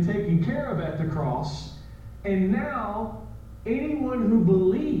mankind had been taken care of at the cross. And now, anyone who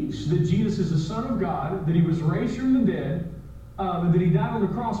believes that Jesus is the Son of God, that he was raised from the dead, and that he died on the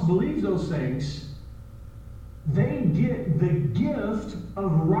cross, believes those things, they get the gift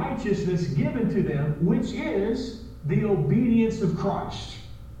of righteousness given to them, which is the obedience of Christ.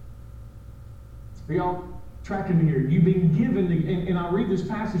 Are y'all tracking me here? You've been given, and I'll read this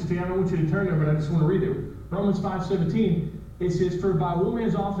passage to you. I don't want you to turn there, but I just want to read it. Romans 5:17, it says, For by one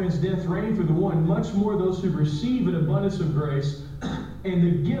man's offense death reigned through the one, much more those who receive an abundance of grace and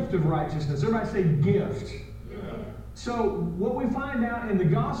the gift of righteousness. Everybody say gift. Yeah. So what we find out in the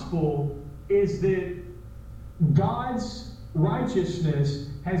gospel is that God's righteousness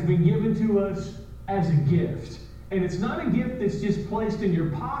has been given to us as a gift. And it's not a gift that's just placed in your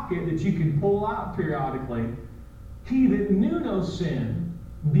pocket that you can pull out periodically. He that knew no sin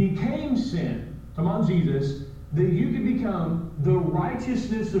became sin. Come on, Jesus. That you can become the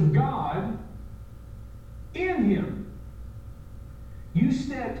righteousness of God in him. You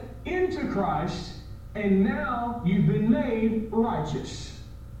stepped into Christ, and now you've been made righteous.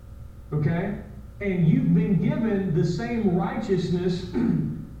 Okay? And you've been given the same righteousness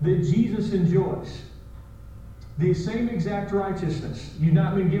that Jesus enjoys. The same exact righteousness. You've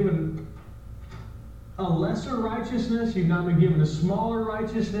not been given a lesser righteousness. You've not been given a smaller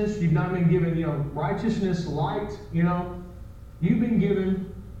righteousness. You've not been given, righteousness light, You've been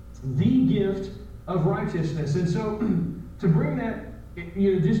given the gift of righteousness. And so, to bring that,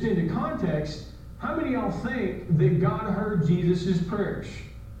 just into context, how many of y'all think that God heard Jesus' prayers?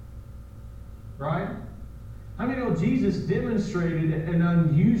 Right? How many know Jesus demonstrated an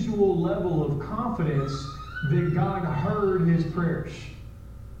unusual level of confidence that God heard his prayers?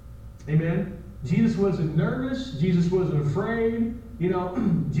 Amen? Jesus wasn't nervous. Jesus wasn't afraid.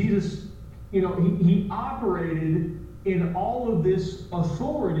 Jesus, he operated in all of this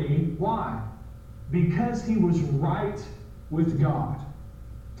authority. Why? Because he was right with God.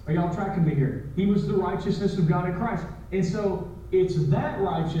 Are y'all tracking me here? He was the righteousness of God in Christ. And so it's that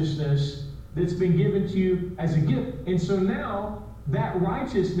righteousness that's been given to you as a gift. And so now that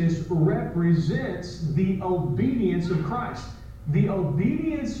righteousness represents the obedience of Christ. The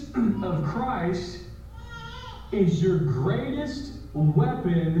obedience of Christ is your greatest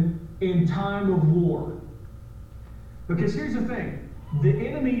weapon in time of war. Because here's the thing. The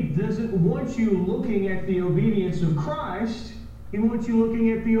enemy doesn't want you looking at the obedience of Christ. He wants you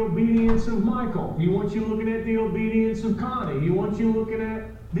looking at the obedience of Michael. He wants you looking at the obedience of Connie. He wants you looking at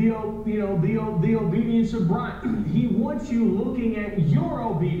the obedience of Brian. He wants you looking at your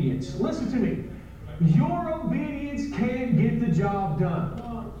obedience. Listen to me. Your obedience can't get the job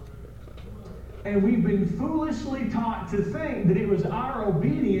done. And we've been foolishly taught to think that it was our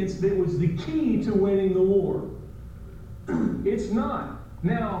obedience that was the key to winning the war. It's not.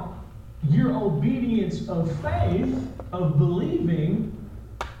 Now, your obedience of faith, of believing,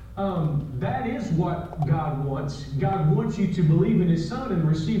 that is what God wants. God wants you to believe in his Son and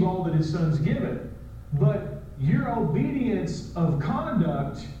receive all that his Son's given. But your obedience of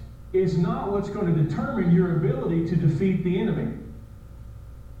conduct is not what's going to determine your ability to defeat the enemy.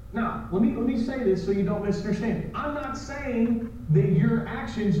 Now, let me say this so you don't misunderstand. I'm not saying that your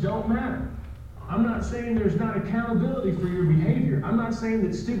actions don't matter. I'm not saying there's not accountability for your behavior. I'm not saying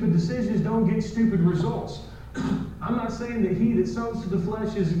that stupid decisions don't get stupid results. I'm not saying that he that sows to the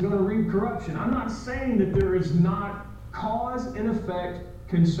flesh is going to reap corruption. I'm not saying that there is not cause and effect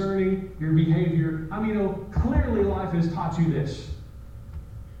concerning your behavior. Clearly life has taught you this.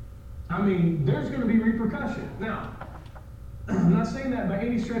 There's going to be repercussion. Now, I'm not saying that by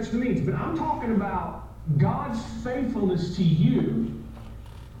any stretch of the means, but I'm talking about God's faithfulness to you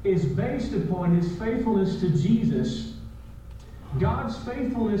is based upon his faithfulness to Jesus. God's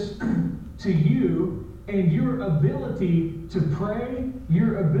faithfulness to you and your ability to pray,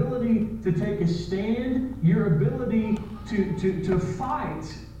 your ability to take a stand, your ability to fight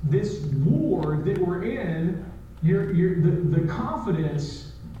this war that we're in, the confidence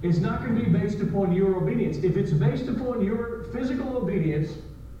is not going to be based upon your obedience. If it's based upon your physical obedience,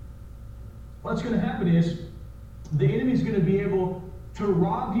 what's going to happen is the enemy's going to be able to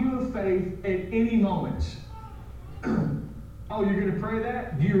rob you of faith at any moment. Oh, you're going to pray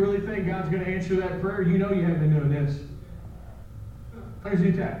that? Do you really think God's going to answer that prayer? You know you haven't been doing this. There's the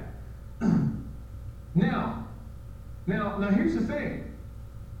attack. Now, here's the thing.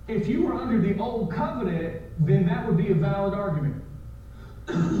 If you were under the old covenant, then that would be a valid argument.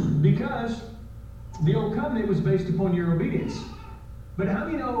 Because the old covenant was based upon your obedience. But how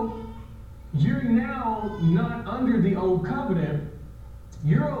do you know you're now not under the old covenant?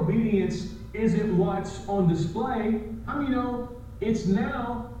 Your obedience isn't what's on display. How do you know it's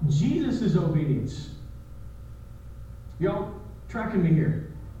now Jesus' obedience? Y'all tracking me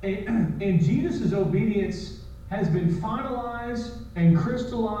here? And Jesus' obedience has been finalized and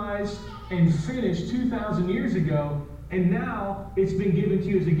crystallized and finished 2,000 years ago. And now it's been given to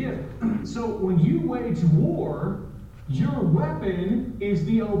you as a gift. So when you wage war, your weapon is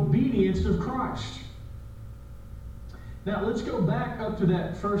the obedience of Christ. Now let's go back up to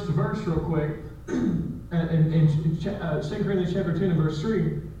that first verse real quick. In 2 Corinthians chapter 10 and verse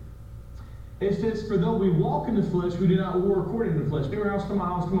 3. It says, for though we walk in the flesh, we do not war according to the flesh. Anywhere else come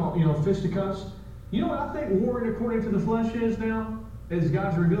on, fisticuffs. You know what I think warring according to the flesh is now? As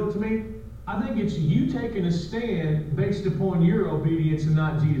God's revealed to me? I think it's you taking a stand based upon your obedience and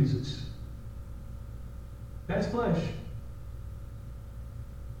not Jesus's. That's flesh.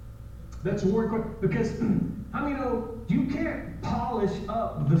 That's war. Because, you can't polish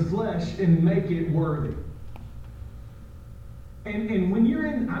up the flesh and make it worthy. And when you're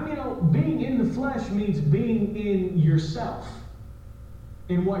in, being in the flesh means being in yourself.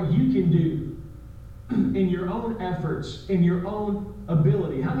 In what you can do. In your own efforts. In your own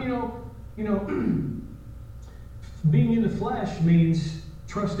ability. How many know, being in the flesh means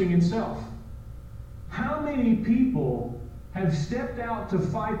trusting in self. How many people have stepped out to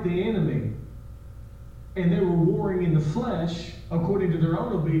fight the enemy and they were warring in the flesh according to their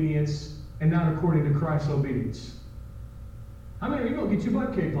own obedience and not according to Christ's obedience? How many of you going to get your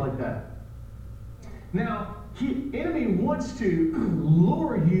butt kicked like that? Now, the enemy wants to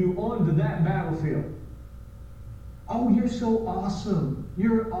lure you onto that battlefield. Oh, you're so awesome.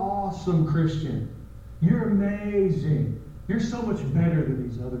 You're an awesome Christian. You're amazing. You're so much better than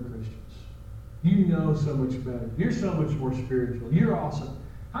these other Christians. You know so much better. You're so much more spiritual. You're awesome.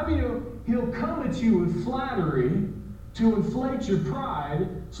 He'll come at you with flattery to inflate your pride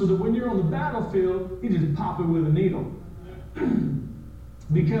so that when you're on the battlefield, you just pop it with a needle.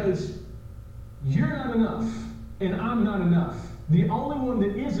 Because you're not enough, and I'm not enough. The only one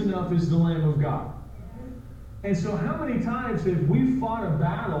that is enough is the Lamb of God. And so how many times have we fought a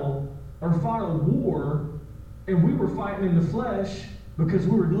battle or fought a war and we were fighting in the flesh because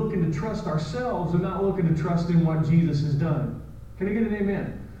we were looking to trust ourselves and not looking to trust in what Jesus has done? Can I get an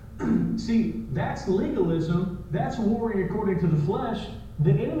amen? See, that's legalism. That's warring according to the flesh.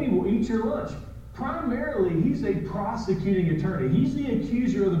 The enemy will eat your lunch. Primarily, he's a prosecuting attorney. He's the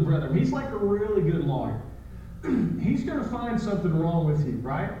accuser of the brethren. He's like a really good lawyer. He's going to find something wrong with you,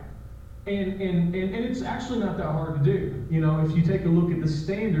 right? And it's actually not that hard to do. If you take a look at the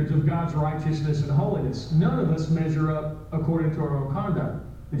standards of God's righteousness and holiness, none of us measure up according to our own conduct.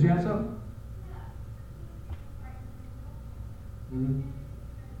 Did you have something? Mm-hmm.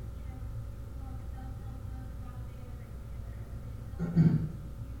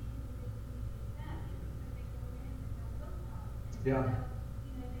 Yeah.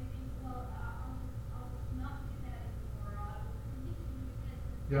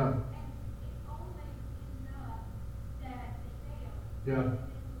 Yeah. Yeah.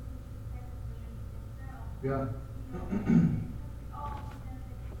 Yeah.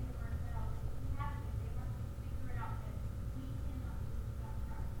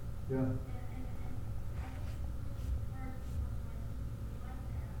 Yeah.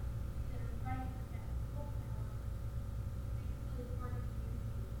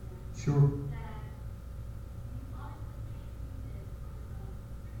 Sure.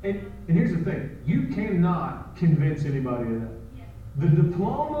 And here's the thing. You cannot convince anybody of that. The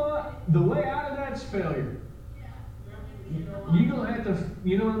diploma, the way out of that's failure. You're going to have to,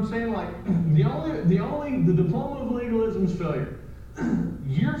 you know what I'm saying? Like, the diploma of legalism is failure.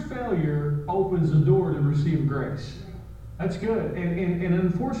 Your failure opens the door to receive grace. That's good. And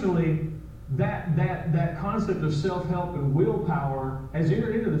unfortunately, that concept of self-help and willpower has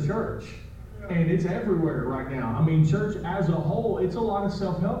entered into the church. And it's everywhere right now. I mean, church as a whole, it's a lot of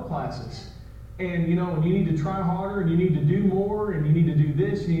self-help classes. And, you know, and you need to try harder, and you need to do more, and you need to do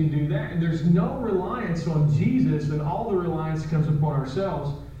this, and you need to do that. And there's no reliance on Jesus, and all the reliance comes upon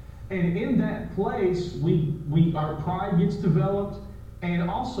ourselves. And in that place, our pride gets developed, and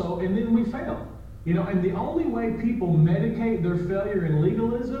then we fail. You know, and the only way people medicate their failure in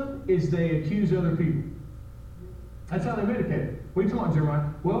legalism is they accuse other people. That's how they medicate it. What are you talking about, Jeremiah?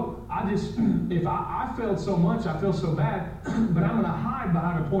 Well, if I failed so much, I feel so bad, but I'm going to hide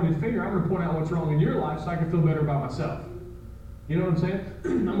behind a pointed finger. I'm going to point out what's wrong in your life so I can feel better about myself. You know what I'm saying?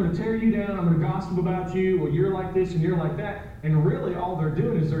 I'm going to tear you down. I'm going to gossip about you. Well, you're like this and you're like that. And really all they're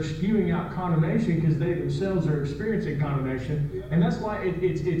doing is they're spewing out condemnation because they themselves are experiencing condemnation. And that's why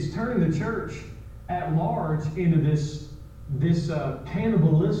it's turning the church at large into this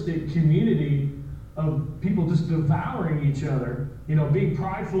cannibalistic community of people just devouring each other, you know, being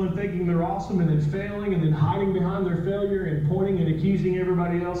prideful and thinking they're awesome and then failing and then hiding behind their failure and pointing and accusing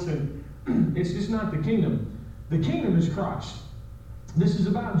everybody else. And it's just not the kingdom. The kingdom is Christ. This is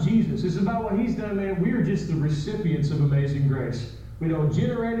about Jesus. This is about what he's done, man. We are just the recipients of amazing grace. We don't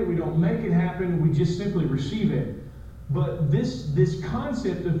generate it. We don't make it happen. We just simply receive it. But this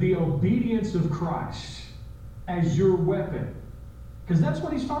concept of the obedience of Christ as your weapon, because that's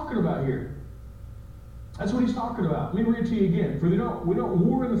what he's talking about here. That's what he's talking about. Let me read it to you again. For we don't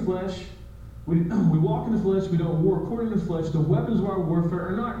war in the flesh. We walk in the flesh. We don't war according to the flesh. The weapons of our warfare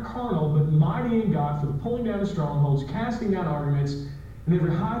are not carnal, but mighty in God for the pulling down of strongholds, casting down arguments, and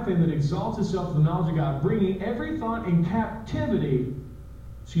every high thing that exalts itself to the knowledge of God, bringing every thought in captivity,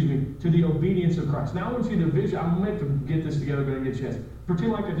 to the obedience of Christ. Now I want you to visualize. I'm meant to get this together, but I didn't get a chance.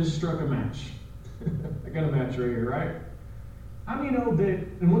 Pretend like I just struck a match. I got a match right here, right? How many know that,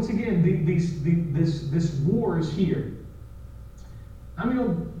 and once again, this war is here. How many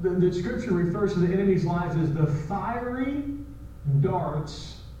know the scripture refers to the enemy's lives as the fiery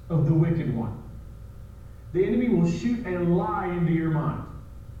darts of the wicked one? The enemy will shoot a lie into your mind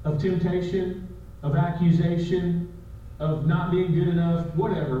of temptation, of accusation, of not being good enough,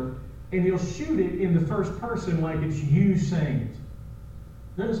 whatever, and he'll shoot it in the first person like it's you saying it.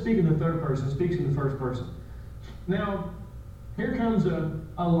 Doesn't speak in the third person, it speaks in the first person. Now, here comes a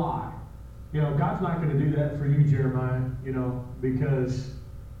lie. You know, God's not going to do that for you, Jeremiah, you know, because,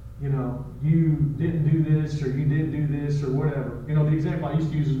 you know, you didn't do this or you didn't do this or whatever. You know, the example I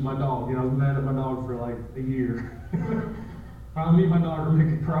used to use is my dog. You know, I was mad at my dog for like a year. Me and my dog are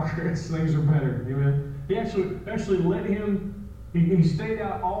making progress. Things are better. Amen. He actually let him, he stayed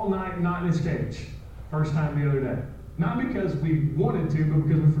out all night, not in his cage. First time the other day. Not because we wanted to, but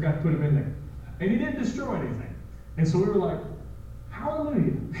because we forgot to put him in there. And he didn't destroy anything. And so we were like,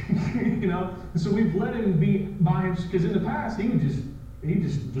 hallelujah. You know? And so we've let him be by him, because in the past he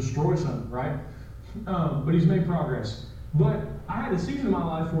just destroy something, right? But he's made progress. But I had a season in my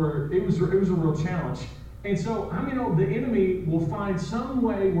life where it was a real challenge. And so, I mean, the enemy will find some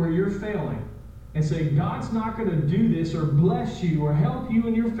way where you're failing and say, God's not going to do this or bless you or help you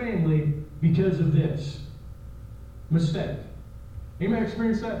and your family because of this mistake. Anybody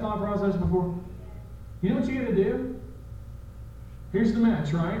experienced that thought process before? You know what you got to do? Here's the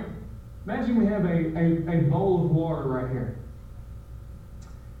match, right? Imagine we have a bowl of water right here.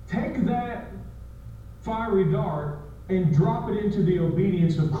 Take that fiery dart and drop it into the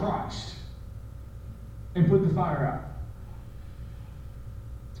obedience of Christ and put the fire out.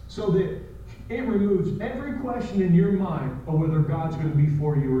 So that it removes every question in your mind of whether God's going to be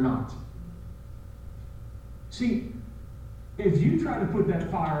for you or not. See, if you try to put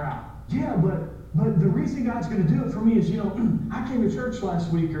that fire out, yeah, but the reason God's going to do it for me is, you know, I came to church last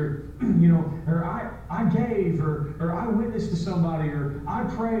week, or, you know, or I gave, or I witnessed to somebody, or I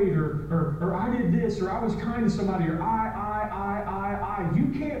prayed, or I did this, or I was kind to somebody, or I. You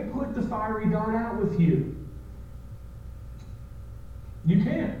can't put the fiery dart out with you. You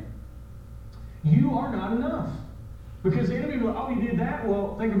can't. You are not enough. Because the enemy will, oh, you did that?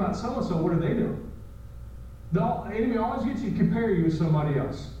 Well, think about so-and-so. What are they doing? The enemy always gets you to compare you with somebody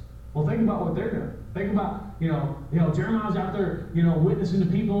else. Well, think about what they're doing. Think about, Jeremiah's out there, witnessing to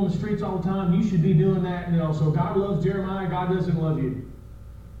people on the streets all the time. You should be doing that, so God loves Jeremiah, God doesn't love you.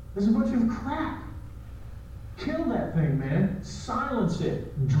 There's a bunch of crap. Kill that thing, man. Silence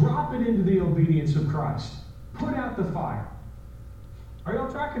it. Drop it into the obedience of Christ. Put out the fire. Are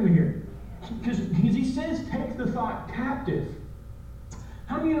y'all tracking me here? Because he says, take the thought captive.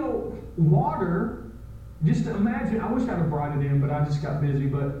 How many water, just imagine, I wish I'd have brought it in, but I just got busy,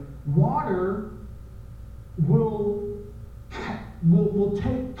 but water will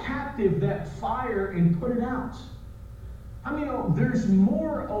take captive that fire and put it out. I mean, there's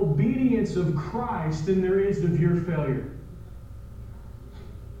more obedience of Christ than there is of your failure.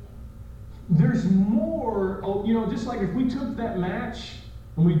 There's more, just like if we took that match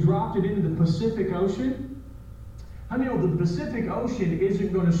and we dropped it into the Pacific Ocean, I mean, the Pacific Ocean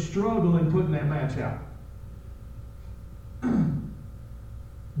isn't going to struggle in putting that match out.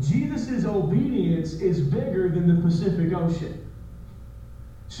 Jesus' obedience is bigger than the Pacific Ocean.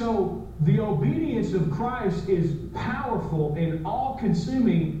 So the obedience of Christ is powerful and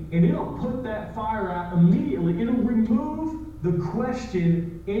all-consuming, and it'll put that fire out immediately. It'll remove the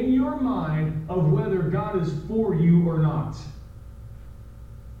question in your mind of whether God is for you or not.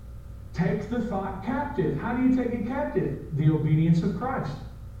 Take the thought captive. How do you take it captive? The obedience of Christ.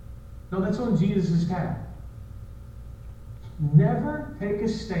 No, that's on Jesus' tab. Never take a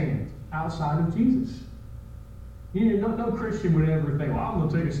stand outside of Jesus. No Christian would ever think, well, I'm going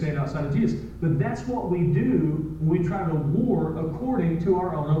to take a stand outside of Jesus. But that's what we do when we try to war according to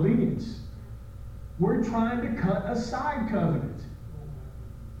our own obedience. We're trying to cut a side covenant.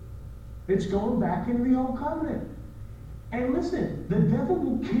 It's going back into the old covenant. And listen, the devil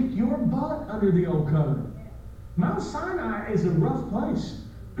will kick your butt under the old covenant. Mount Sinai is a rough place.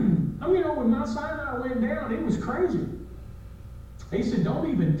 When Mount Sinai went down, it was crazy. He said, don't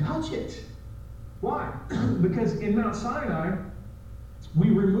even touch it. Why? Because in Mount Sinai, we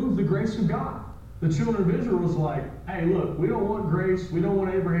removed the grace of God. The children of Israel was like, hey, look, we don't want grace. We don't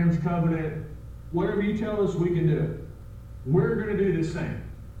want Abraham's covenant. Whatever you tell us, we can do it. We're going to do this thing.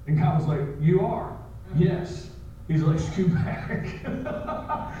 And God was like, you are? Yes. He's like, scoot back.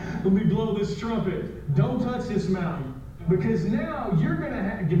 Let me blow this trumpet. Don't touch this mountain. Because now you're going to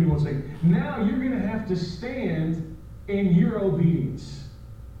have, give me 1 second. Now you're going to have to stand in your obedience.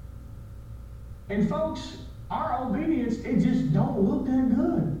 And folks, our obedience, it just don't look that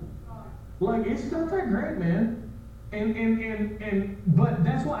good. Like, it's not that great, man. But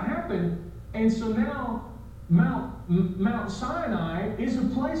that's what happened. And so now Mount Sinai is a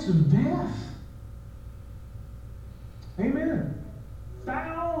place of death. Amen.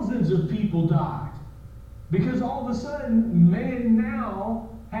 Thousands of people died. Because all of a sudden, man now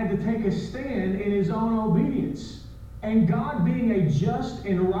had to take a stand in his own obedience. And God, being a just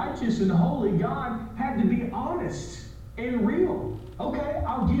and righteous and holy God, had to be honest and real. Okay,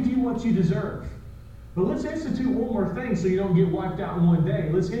 I'll give you what you deserve. But let's institute one more thing so you don't get wiped out in one day.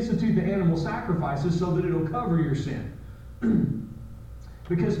 Let's institute the animal sacrifices so that it'll cover your sin.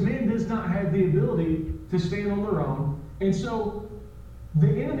 Because man does not have the ability to stand on their own. And so the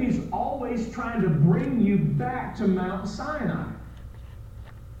enemy's always trying to bring you back to Mount Sinai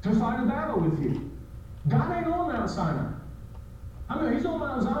to fight a battle with you. God ain't on Mount Sinai. He's on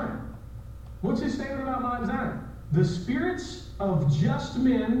Mount Zion. What's his statement about Mount Zion? The spirits of just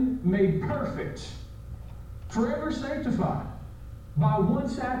men made perfect, forever sanctified by one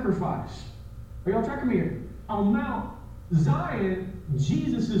sacrifice. Are y'all tracking me here? On Mount Zion,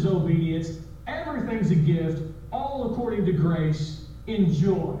 Jesus' obedience, everything's a gift, all according to grace,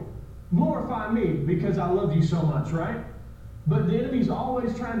 enjoy. Glorify me because I love you so much, right? But the enemy's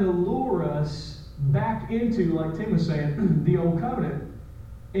always trying to lure us back into, like Tim was saying, the old covenant.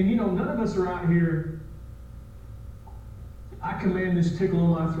 And none of us are out here, I command this tickle in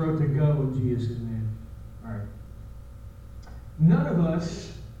my throat to go in Jesus' name. All right. None of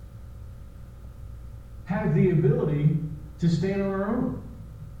us have the ability to stand on our own.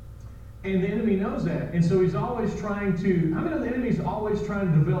 And the enemy knows that. And so he's always trying to, how many of the enemy's always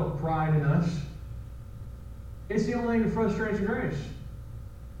trying to develop pride in us? It's the only thing that frustrates grace.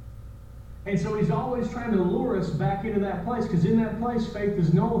 And so he's always trying to lure us back into that place, because in that place, faith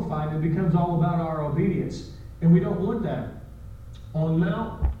is nullified. It becomes all about our obedience. And we don't want that. On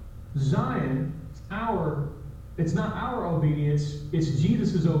Mount Zion, it's not our obedience, it's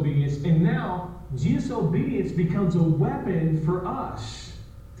Jesus' obedience. And now, Jesus' obedience becomes a weapon for us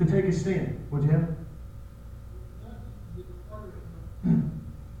to take a stand. What'd you have?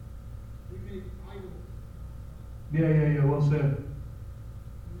 Yeah, well said.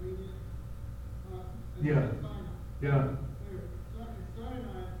 Yeah. Sinai,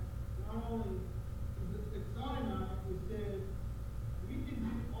 only, at Sinai, it said, we can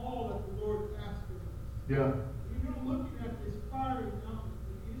do all that the Lord asked of us. Yeah. You're looking at this fiery mountain,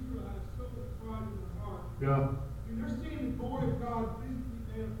 and Israel has so much pride in their heart. Yeah. And they're seeing the glory of God physically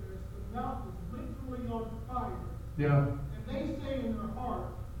manifest. The mountain is literally on fire. Yeah. And they say in their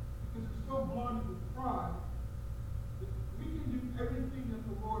heart, because they're so blinded with pride, that we can do everything that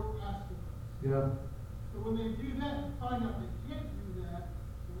the Lord asks of us. Yeah. So when they do that and find out they can't do that,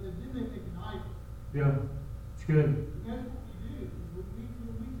 then they make an idol. Yeah. It's good. And that's what we do.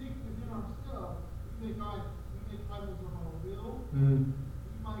 When we think within ourselves, we make idols of our will. Mm.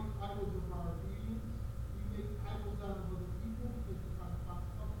 We make idols of our obedience. We make idols out of other people because we're trying to find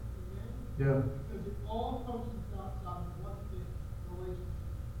comfort in them. Yeah. Because it all functions outside of one thing, relationship.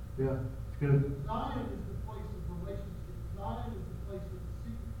 Yeah. It's good. Zion is the place of relationship. Zion is the place of the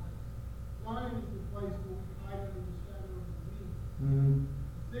secret place. Zion is the place where we hide under the shadow of the wings. Mm.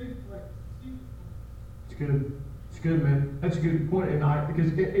 The safe place, the secret place. It's good. It's good, man. That's a good point. And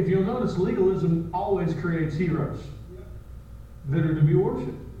because if you'll notice, legalism always creates heroes that are to be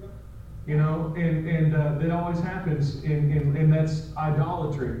worshipped. You know, and that always happens, and that's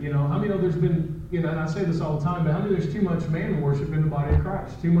idolatry. You know, how many know there's been, you know, and I say this all the time, but how many there's too much man worship in the body of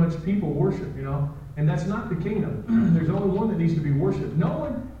Christ? Too much people worship, you know, and that's not the kingdom. There's only one that needs to be worshipped.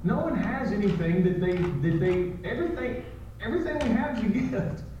 No one has anything that they everything we have is a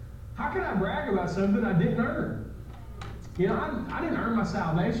gift. How can I brag about something I didn't earn? You know, I didn't earn my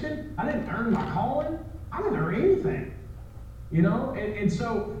salvation. I didn't earn my calling. I didn't earn anything. You know, and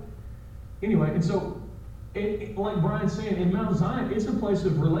so, anyway, and so, like Brian's saying, in Mount Zion, it's a place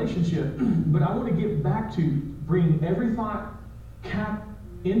of relationship. But I want to get back to bringing every thought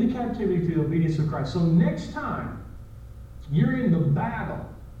into captivity to the obedience of Christ. So next time you're in the battle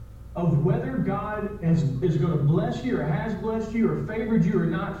of whether God is going to bless you or has blessed you or favored you or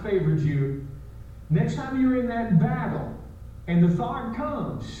not favored you, next time you're in that battle and the thought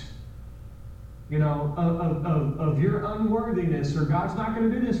comes, you know, of your unworthiness or God's not going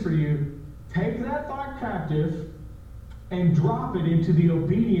to do this for you, take that thought captive and drop it into the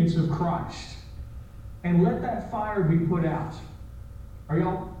obedience of Christ. And let that fire be put out. Are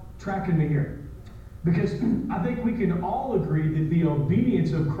y'all tracking me here? Because I think we can all agree that the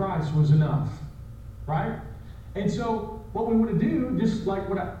obedience of Christ was enough. Right? And so what we want to do, just like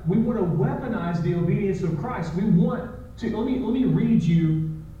we want to weaponize the obedience of Christ. We want to, let me read you.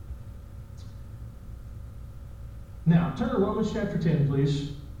 Now, turn to Romans chapter 10,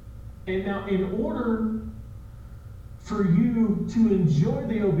 please. And now, in order for you to enjoy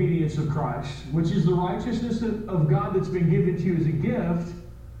the obedience of Christ, which is the righteousness of God that's been given to you as a gift,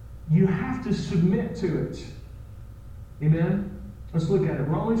 you have to submit to it. Amen? Let's look at it.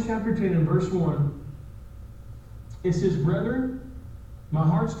 Romans chapter 10 and verse 1. It says, Brethren, my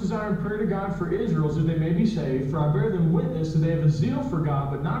heart's desire and prayer to God for Israel is that they may be saved, for I bear them witness that they have a zeal for God,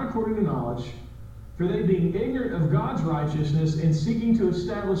 but not according to knowledge. For they, being ignorant of God's righteousness and seeking to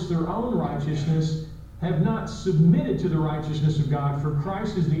establish their own righteousness, have not submitted to the righteousness of God. For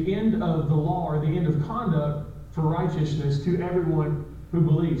Christ is the end of the law, or the end of conduct for righteousness to everyone who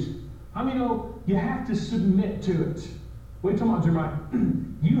believes. How many know you have to submit to it? What are you talking about, Jeremiah?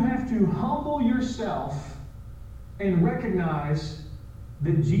 You have to humble yourself and recognize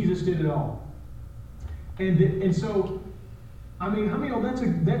that Jesus did it all. And so, I mean, how many know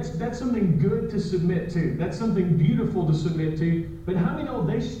that's something good to submit to? That's something beautiful to submit to. But how many know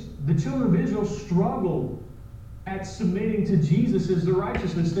the children of Israel struggled at submitting to Jesus as the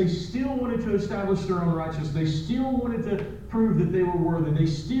righteousness? They still wanted to establish their own righteousness. They still wanted to prove that they were worthy. They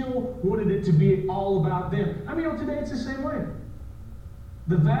still wanted it to be all about them. I mean, today it's the same way.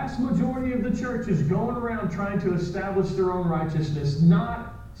 The vast majority of the church is going around trying to establish their own righteousness,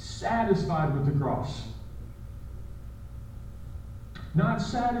 not satisfied with the cross. Not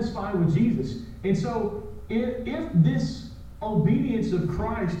satisfied with Jesus. And so, if this obedience of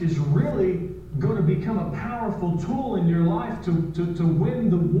Christ is really going to become a powerful tool in your life to win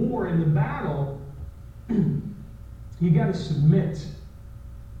the war and the battle, you got to submit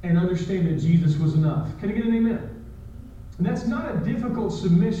and understand that Jesus was enough. Can I get an amen? And that's not a difficult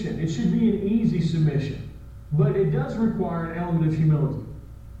submission. It should be an easy submission. But it does require an element of humility.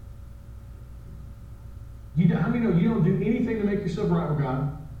 How many know you don't do anything to make yourself right with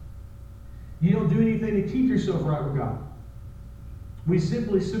God? You don't do anything to keep yourself right with God. We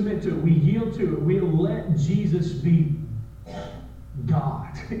simply submit to it. We yield to it. We let Jesus be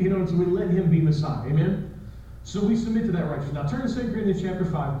God. So we let Him be Messiah. Amen? So we submit to that righteousness. Now turn to 2 Corinthians chapter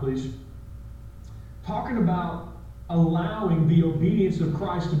 5, please. Talking about allowing the obedience of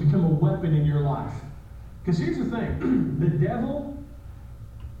Christ to become a weapon in your life. Because here's the thing. The devil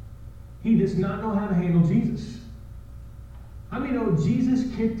he does not know how to handle Jesus. How many know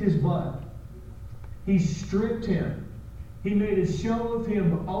Jesus kicked his butt? He stripped him. He made a show of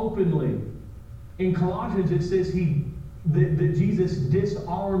him openly. In Colossians, it says that Jesus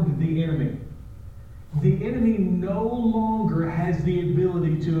disarmed the enemy. The enemy no longer has the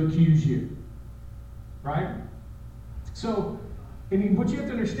ability to accuse you. Right? So, and what you have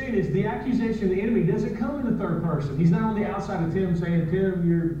to understand is the accusation of the enemy doesn't come in the third person. He's not on the outside of Tim saying, Tim,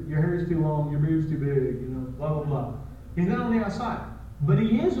 your hair is too long, your boob's too big, blah, blah, blah. He's not on the outside. But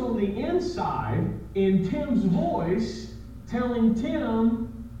he is on the inside in Tim's voice, telling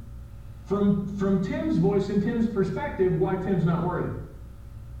Tim, from Tim's voice and Tim's perspective, why Tim's not worthy.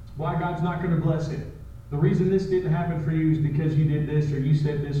 Why God's not going to bless him. The reason this didn't happen for you is because you did this or you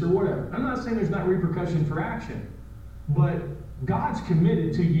said this or whatever. I'm not saying there's not repercussion for action, but God's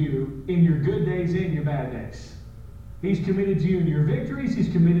committed to you in your good days and your bad days. He's committed to you in your victories. He's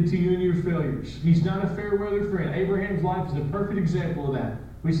committed to you in your failures. He's not a fair weather friend. Abraham's life is a perfect example of that.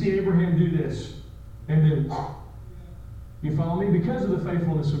 We see Abraham do this, and then, you follow me? Because of the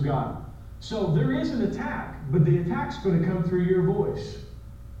faithfulness of God. So there is an attack, but the attack's going to come through your voice.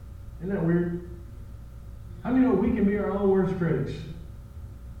 Isn't that weird? How many know we can be our own worst critics?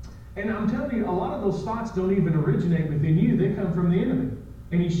 And I'm telling you, a lot of those thoughts don't even originate within you. They come from the enemy.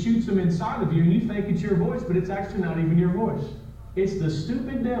 And he shoots them inside of you, and you think it's your voice, but it's actually not even your voice. It's the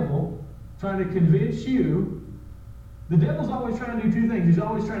stupid devil trying to convince you. The devil's always trying to do two things. He's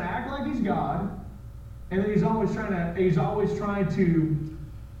always trying to act like he's God, and then he's always trying to,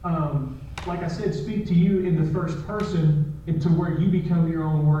 like I said, speak to you in the first person to where you become your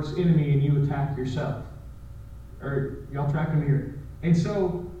own worst enemy and you attack yourself. Or y'all tracking me here? And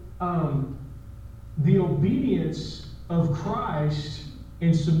so, the obedience of Christ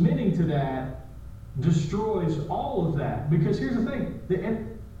in submitting to that destroys all of that. Because here's the thing.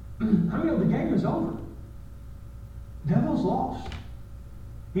 How many know the game is over? Devil's lost.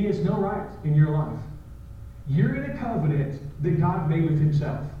 He has no right in your life. You're in a covenant that God made with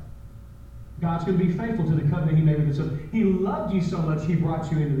himself. God's going to be faithful to the covenant he made with himself. He loved you so much, he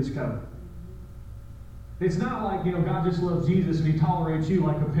brought you into this covenant. It's not like, God just loves Jesus and he tolerates you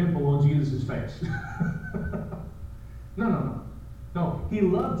like a pimple on Jesus' face. No, he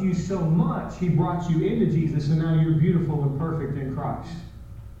loved you so much, he brought you into Jesus, and now you're beautiful and perfect in Christ.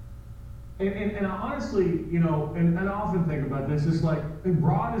 And I honestly, and I often think about this, it's like,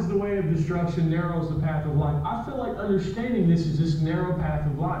 broad is the way of destruction, narrow is the path of life. I feel like understanding this is this narrow path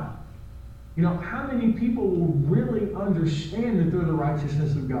of life. How many people will really understand that they're the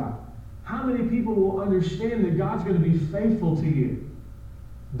righteousness of God? How many people will understand that God's going to be faithful to you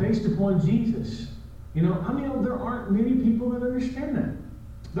based upon Jesus? How many there aren't many people that understand that?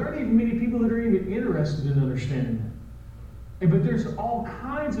 There aren't even many people that are even interested in understanding that. But there's all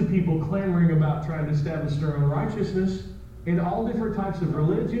kinds of people clamoring about trying to establish their own righteousness in all different types of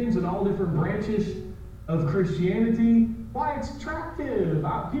religions and all different branches of Christianity. Why? It's attractive.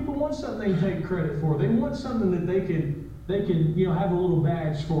 People want something they take credit for. They want something that they can have a little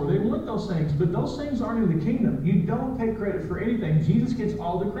badge for. They want those things, but those things aren't in the kingdom. You don't take credit for anything. Jesus gets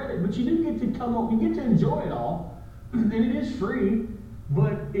all the credit, but you do get to come up, you get to enjoy it all, and it is free,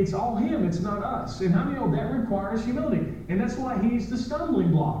 but it's all him, it's not us. And how many know that requires humility? And that's why he's the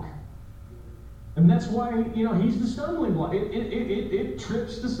stumbling block. And that's why, he's the stumbling block. It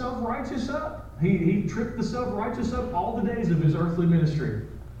trips the self-righteous up. He tripped the self-righteous up all the days of his earthly ministry.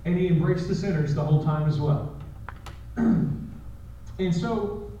 And he embraced the sinners the whole time as well. And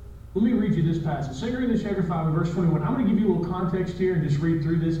so, let me read you this passage. 2 Corinthians chapter 5 and verse 21. I'm going to give you a little context here and just read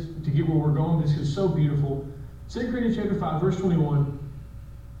through this to get where we're going. This is so beautiful. 2 Corinthians chapter 5, verse 21.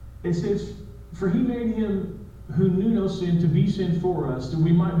 It says, "For he made him who knew no sin to be sin for us, that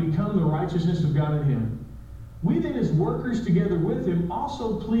we might become the righteousness of God in him. We then as workers together with him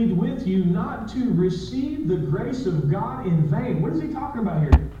also plead with you not to receive the grace of God in vain." What is he talking about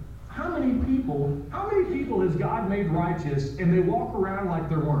here? How many people has God made righteous and they walk around like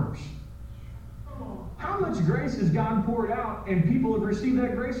they're worms? How much grace has God poured out and people have received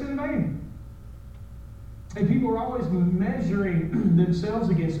that grace in vain? And people are always measuring themselves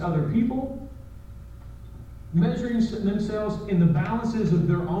against other people, measuring themselves in the balances of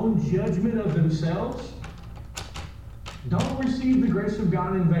their own judgment of themselves. Don't receive the grace of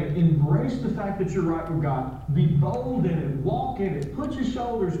God in vain. Embrace the fact that you're right with God. Be bold in it. Walk in it. Put your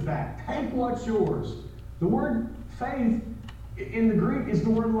shoulders back. Take what's yours. The word faith in the Greek is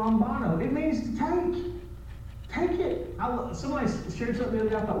the word lambano. It means to take. Take it. Somebody shared something the other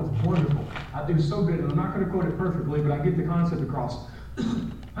day I thought was wonderful. It was so good, and I'm not going to quote it perfectly, but I get the concept across.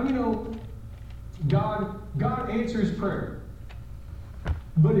 God answers prayer.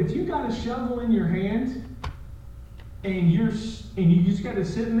 But if you got a shovel in your hand and you just got to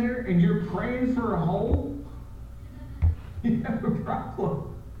sit in there and you're praying for a hole, you have a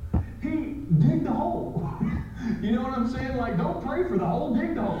problem. He dig the hole. You know what I'm saying? Like, don't pray for the hole,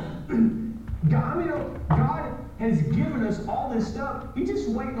 dig the hole. God has given us all this stuff. He's just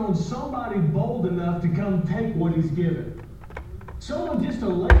waiting on somebody bold enough to come take what He's given. Someone just to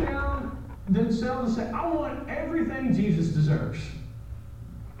lay down themselves and say, I want everything Jesus deserves.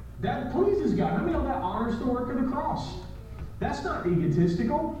 That pleases God. How many know that honors the work of the cross? That's not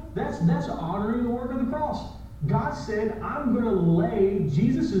egotistical. That's honoring the work of the cross. God said, I'm going to lay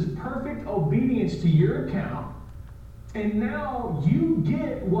Jesus' perfect obedience to your account, and now you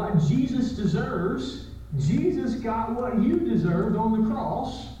get what Jesus deserves. Jesus got what you deserved on the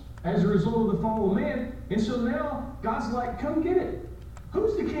cross as a result of the fall of man, and so now God's like, come get it.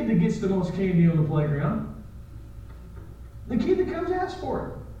 Who's the kid that gets the most candy on the playground? The kid that comes ask for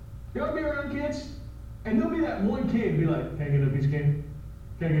it. You ever be around kids? And there'll be that one kid be like, can I get a piece of candy?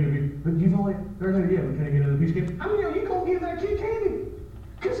 Can I get a piece? But you've only, they're like, yeah, but can I get another piece of candy? How many of you gonna give that kid candy?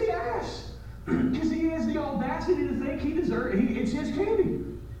 Because he asked. Because he has the audacity to think he deserves it. It's his candy.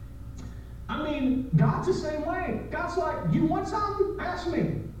 I mean, God's the same way. God's like, you want something? Ask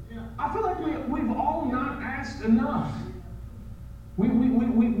me. Yeah. I feel like we've all not asked enough. We've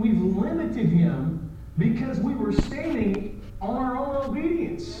limited Him because we were standing on our own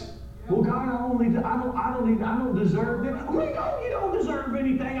obedience. Well, God, I don't deserve it. We know you don't deserve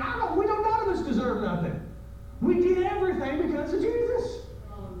anything. None of us deserve nothing. We get everything because of Jesus.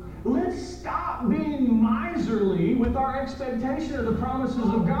 Let's stop being miserly with our expectation of the promises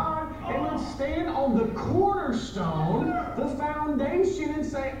of God, and let's stand on the cornerstone, the foundation, and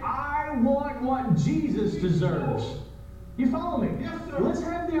say, I want what Jesus deserves. You follow me? Yes, sir. Let's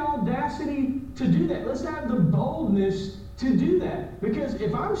have the audacity to do that. Let's have the boldness to do that. Because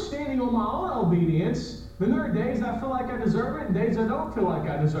if I'm standing on my own obedience, then there are days I feel like I deserve it and days I don't feel like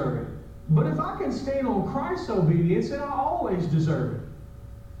I deserve it. But if I can stand on Christ's obedience, then I always deserve it.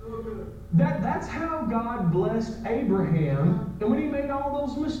 That's how God blessed Abraham and when he made all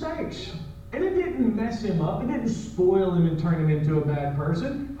those mistakes. And it didn't mess him up. It didn't spoil him and turn him into a bad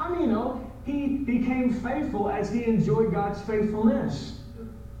person. I mean, he became faithful as he enjoyed God's faithfulness.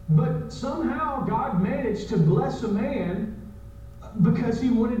 But somehow God managed to bless a man because He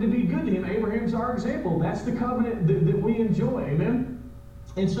wanted to be good to him. Abraham's our example. That's the covenant that we enjoy. Amen?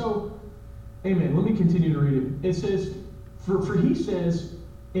 And so, amen. Let me continue to read it. It says, for He says,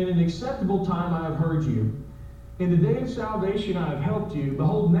 in an acceptable time I have heard you. In the day of salvation I have helped you.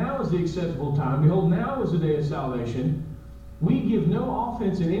 Behold, now is the acceptable time. Behold, now is the day of salvation. We give no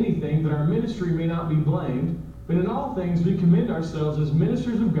offense in anything, that our ministry may not be blamed. But in all things we commend ourselves as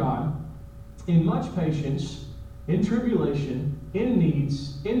ministers of God, in much patience, in tribulation, in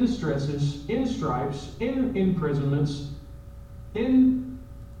needs, in distresses, in stripes, in imprisonments, in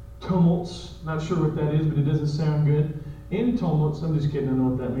tumults. Not sure what that is, but it doesn't sound good. In tumults, I'm just kidding, I know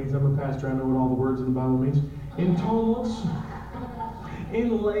what that means. I'm a pastor, I know what all the words in the Bible means. In tumults,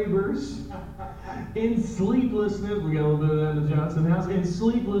 in labors, in sleeplessness, we got a little bit of that in the Johnson house, in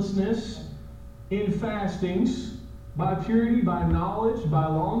sleeplessness, in fastings, by purity, by knowledge, by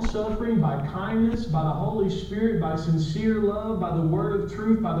long-suffering, by kindness, by the Holy Spirit, by sincere love, by the word of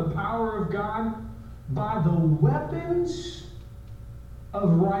truth, by the power of God, by the weapons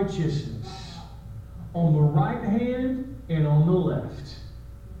of righteousness, on the right hand and on the left.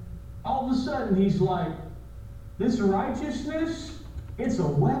 All of a sudden, he's like, this righteousness, it's a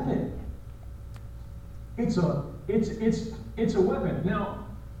weapon. It's a weapon. Now,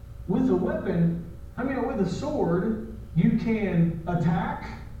 with a weapon, with a sword, you can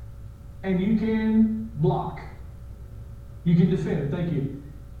attack and you can block. You can defend. Thank you.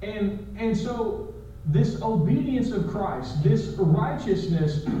 And so this obedience of Christ, this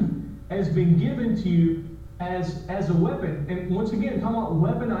righteousness has been given to you as a weapon. And once again, talking about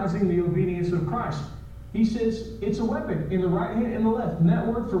weaponizing the obedience of Christ. He says it's a weapon in the right hand and the left. And that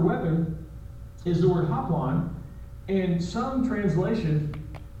word for weapon is the word haplon. And some translations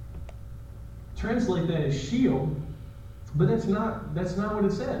translate that as shield, but that's not what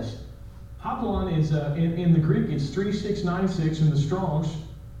it says. Haplon is in the Greek, it's 3696 in the Strong's,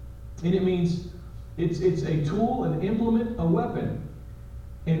 and it means it's a tool, an implement, a weapon.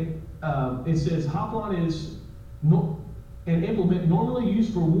 And it says haplon is an implement normally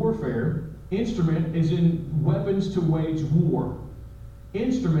used for warfare. Instrument is in weapons to wage war.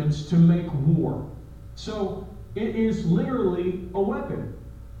 Instruments to make war. So it is literally a weapon.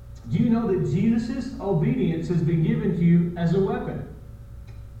 Do you know that Jesus' obedience has been given to you as a weapon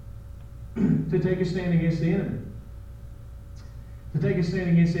to take a stand against the enemy? to take a stand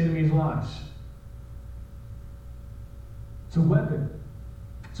against the enemy's lives. It's a weapon.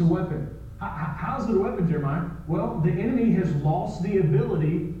 It's a weapon. How's it a weapon, Jeremiah? Well, the enemy has lost the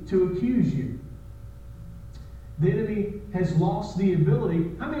ability to accuse you. The enemy has lost the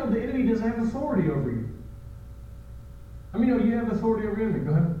ability. How many know the enemy doesn't have authority over you? How many know you have authority over your enemy?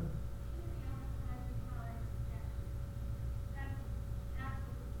 Go ahead.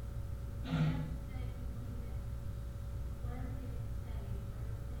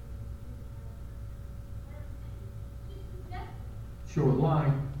 Sure,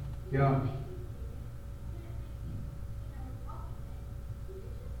 lying. Yeah.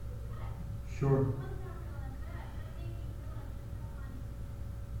 Sure.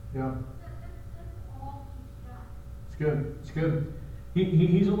 Yeah. It's good. It's good.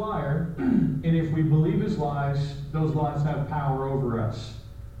 He's a liar, and if we believe his lies, those lies have power over us.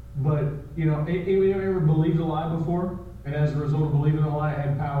 But, you know, anyone ever believed a lie before? And as a result of believing a lie, it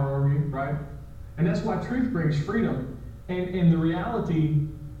had power over you, right? And that's why truth brings freedom. And the reality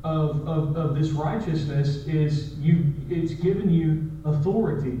of this righteousness is it's given you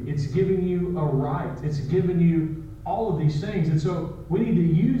authority. It's giving you a right. It's given you all of these things. And so we need to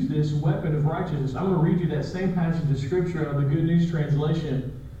use this weapon of righteousness. I'm going to read you that same passage of Scripture out of the Good News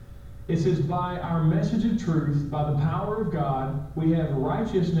Translation. It says, by our message of truth, by the power of God, we have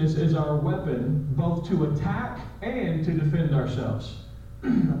righteousness as our weapon, both to attack and to defend ourselves. I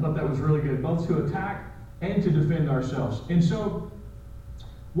thought that was really good. Both to attack and to defend ourselves. And so,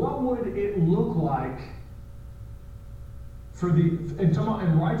 what would it look like for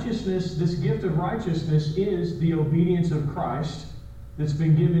and righteousness, this gift of righteousness is the obedience of Christ that's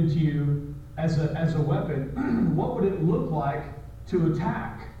been given to you as a weapon. What would it look like to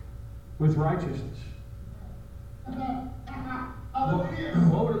attack with righteousness? What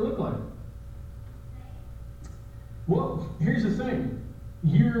would it look like? Well, here's the thing.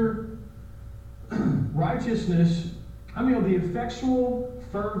 Your righteousness, the effectual,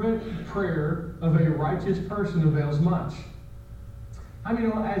 fervent prayer of a righteous person avails much.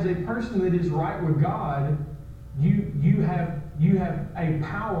 As a person that is right with God, you have a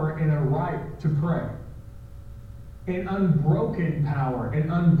power and a right to pray. An unbroken power,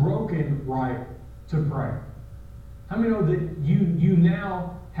 an unbroken right to pray. How many know that you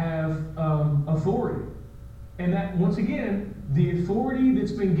now have authority? And that, once again, the authority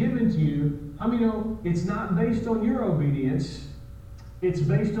that's been given to you, how many know it's not based on your obedience, it's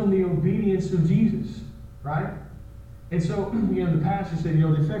based on the obedience of Jesus, right? And so, the passage said,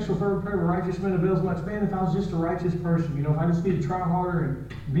 the effectual fervent prayer of a righteous man avails much. Man, if I was just a righteous person, if I just need to try harder and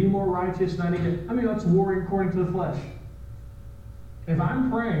be more righteous, and I need to, that's warring according to the flesh. If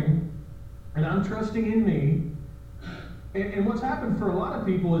I'm praying and I'm trusting in me, and what's happened for a lot of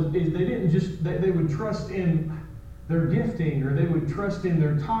people is they didn't just, they would trust in their gifting, or they would trust in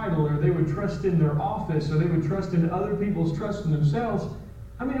their title, or they would trust in their office, or they would trust in other people's trust in themselves.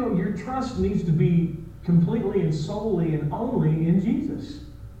 Your trust needs to be completely and solely and only in Jesus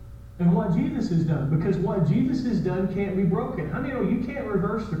and what Jesus has done, because what Jesus has done can't be broken. You can't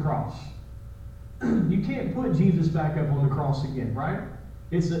reverse the cross. You can't put Jesus back up on the cross again, right?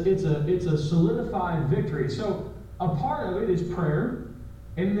 It's a solidified victory. So a part of it is prayer,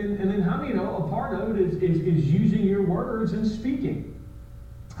 and then how many know a part of it is using your words and speaking?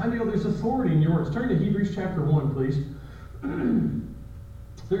 How many know there's authority in your words? Turn to Hebrews chapter 1, please.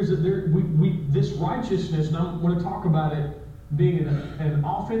 This righteousness, and I want to talk about it being an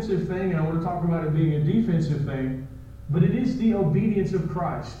offensive thing, and I want to talk about it being a defensive thing, but it is the obedience of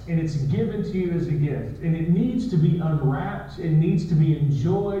Christ, and it's given to you as a gift, and it needs to be unwrapped, it needs to be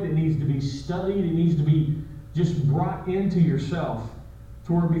enjoyed, it needs to be studied, it needs to be just brought into yourself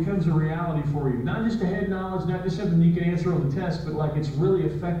to where it becomes a reality for you. Not just a head knowledge, not just something you can answer on the test, but like it's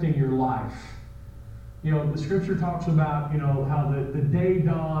really affecting your life. The Scripture talks about, how the day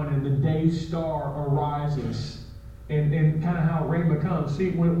dawn and the day star arises, and kind of how rainbow comes.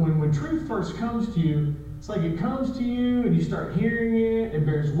 See, when truth first comes to you, it's like it comes to you and you start hearing it, it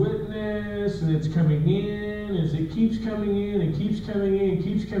bears witness, and it's coming in. As it keeps coming in, it keeps coming in, it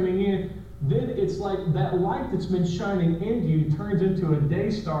keeps coming in. Then it's like that light that's been shining into you turns into a day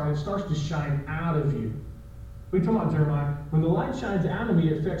star, and it starts to shine out of you. What are you talking about, Jeremiah? When the light shines out of me,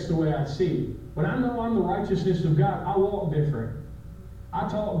 it affects the way I see. When I know I'm the righteousness of God, I walk different. I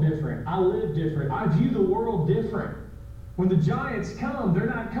talk different. I live different. I view the world different. When the giants come, they're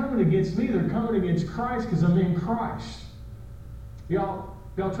not coming against me. They're coming against Christ because I'm in Christ. Y'all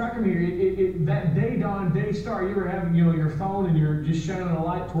tracking me here. That day dawn, day star, you ever have your phone and you're just shining a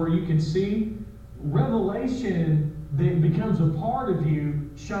light to where you can see? Revelation that becomes a part of you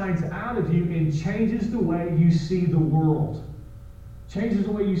shines out of you and changes the way you see the world. Changes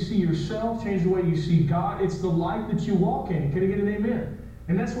the way you see yourself, changes the way you see God. It's the light that you walk in. Can I get an amen?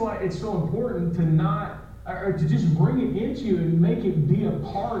 And that's why it's so important to not, or to just bring it into you and make it be a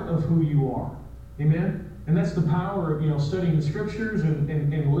part of who you are. Amen? And that's the power of, studying the scriptures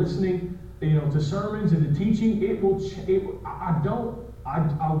and listening, to sermons and to teaching. I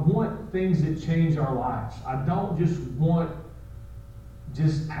want things that change our lives. I don't just want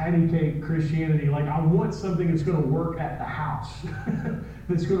patty cake Christianity. Like, I want something that's going to work at the house,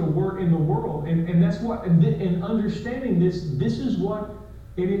 that's going to work in the world. And that's what, and understanding this is what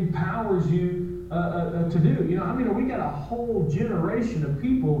it empowers you to do. We got a whole generation of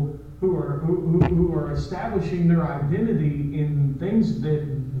people who are establishing their identity in things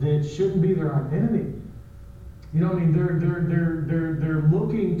that shouldn't be their identity. They're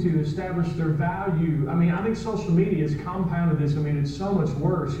looking to establish their value. I think social media has compounded this. It's so much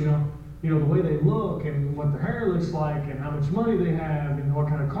worse. The way they look and what their hair looks like and how much money they have and what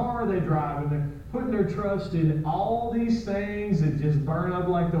kind of car they drive, and they're putting their trust in all these things that just burn up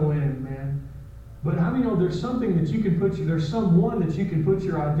like the wind, man. But how many know there's something that you can there's someone that you can put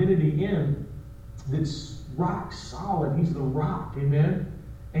your identity in that's rock solid. He's the rock, amen?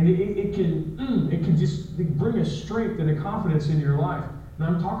 And it can just bring a strength and a confidence in your life. And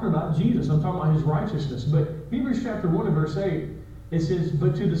I'm talking about Jesus. I'm talking about his righteousness. But Hebrews chapter 1 and verse 8, it says,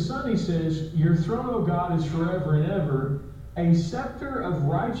 but to the Son he says, your throne, O God, is forever and ever. A scepter of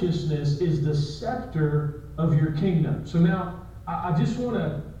righteousness is the scepter of your kingdom. So now, I just want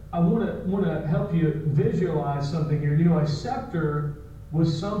to help you visualize something here. A scepter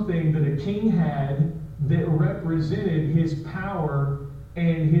was something that a king had that represented his power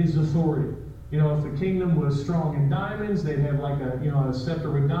and his authority. If the kingdom was strong in diamonds, they'd have like a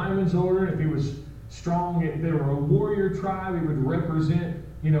scepter with diamonds over it. If he was strong, if they were a warrior tribe, it would represent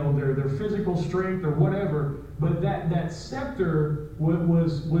their physical strength or whatever. But that scepter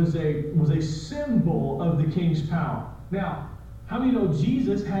was a symbol of the king's power. Now, how many know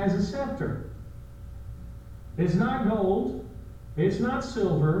Jesus has a scepter? It's not gold, it's not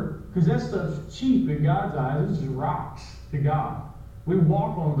silver, because that stuff's cheap in God's eyes. It's just rocks to God. We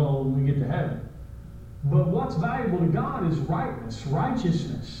walk on gold when we get to heaven. But what's valuable to God is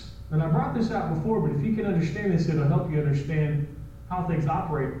righteousness. And I brought this out before, but if you can understand this, it'll help you understand how things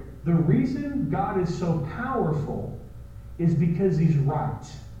operate. The reason God is so powerful is because he's right.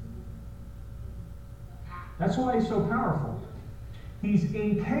 That's why he's so powerful. He's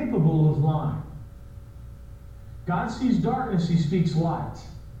incapable of lying. God sees darkness, he speaks light.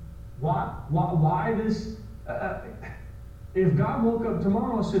 Why this? If God woke up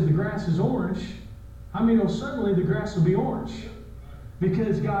tomorrow and said the grass is orange, how many know suddenly the grass will be orange?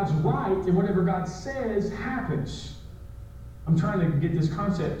 Because God's right, and whatever God says happens. I'm trying to get this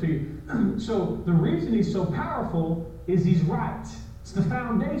concept to you. So the reason he's so powerful is he's right. It's the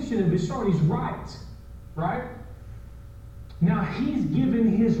foundation of his throne. He's right. Right? Now he's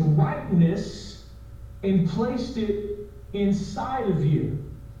given his rightness and placed it inside of you.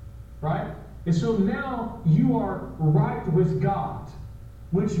 Right? And so now you are right with God,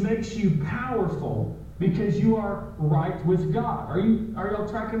 which makes you powerful because you are right with God. Are y'all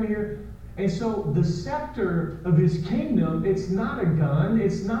tracking me here? And so the scepter of his kingdom, it's not a gun,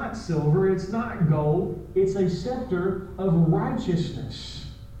 it's not silver, it's not gold, it's a scepter of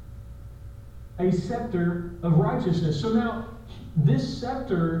righteousness. A scepter of righteousness. So now, this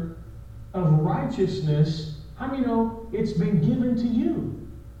scepter of righteousness, how many know it's been given to you?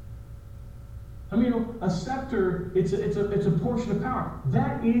 A scepter, it's a portion of power.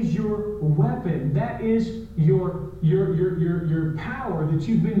 That is your weapon. That is your power that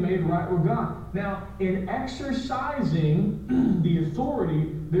you've been made right with God. Now, in exercising the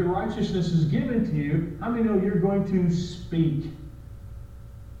authority that righteousness is given to you, how many know you're going to speak?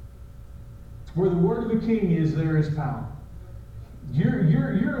 Where the word of the king is, there is power.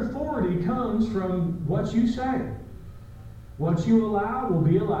 Your authority comes from what you say. What you allow will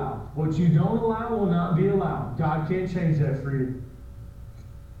be allowed. What you don't allow will not be allowed. God can't change that for you.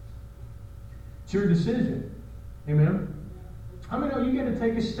 It's your decision. Amen? How many know you got to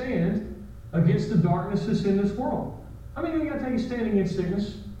take a stand against the darkness that's in this world? How many know you got to take a stand against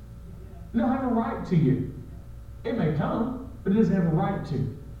sickness? It don't have a right to you. It may come, but it doesn't have a right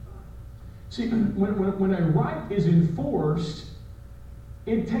to. See, when a right is enforced,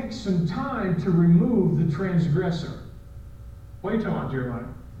 it takes some time to remove the transgressor. What are you talking about, Jeremiah?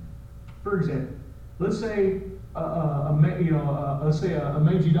 For example, let's say a mangy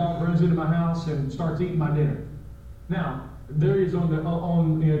dog runs into my house and starts eating my dinner. Now, there is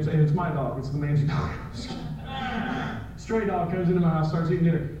and it's my dog. It's the mangy dog. Stray dog comes into my house, starts eating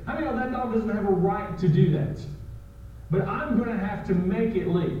dinner. How many know that dog doesn't have a right to do that? But I'm going to have to make it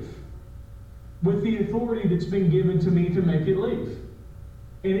leave with the authority that's been given to me to make it leave.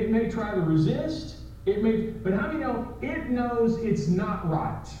 And it may try to resist. But how many know it knows it's not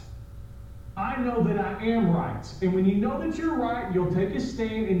right? I know that I am right. And when you know that you're right, you'll take a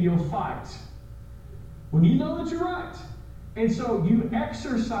stand and you'll fight. When you know that you're right. And so you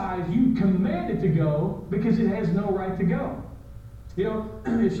exercise, you command it to go because it has no right to go. You know,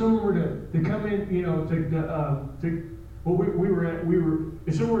 if someone were to come in, you know,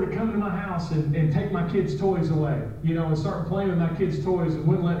 if someone were to come to my house and take my kids' toys away, you know, and start playing with my kids' toys and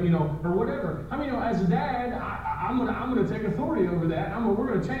wouldn't let, you know, or whatever. I mean, you know, as a dad, I'm gonna take authority over that.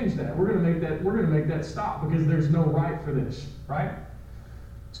 We're gonna change that. We're gonna make that stop because there's no right for this, right?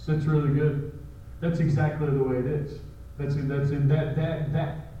 That's really good. That's exactly the way it is.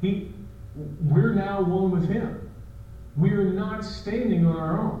 We're now one with Him. We are not standing on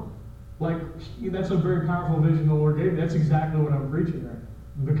our own. Like, that's a very powerful vision the Lord gave me. That's exactly what I'm preaching there.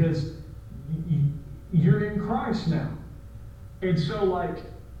 Because you're in Christ now. And so, like,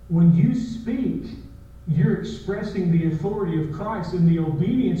 when you speak, you're expressing the authority of Christ, and the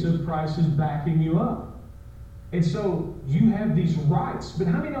obedience of Christ is backing you up. And so, you have these rights. But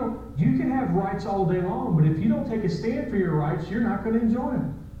how many know you can have rights all day long, but if you don't take a stand for your rights, you're not going to enjoy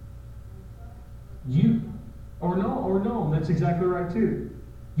them. Or no, that's exactly right too.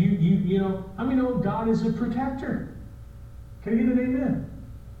 You know, I mean, God is a protector. Can you get an amen?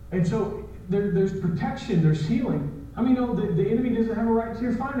 And so there's protection, there's healing. I mean, the enemy doesn't have a right to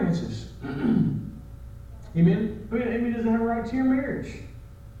your finances. Amen? I mean, the enemy doesn't have a right to your marriage.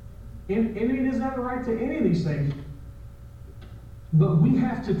 Enemy doesn't have a right to any of these things. But we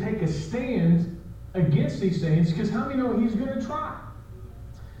have to take a stand against these things, because how many know he's going to try?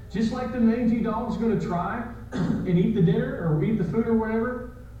 Just like the mangy dog's going to try and eat the dinner or eat the food or whatever,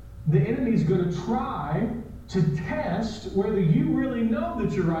 the enemy's going to try to test whether you really know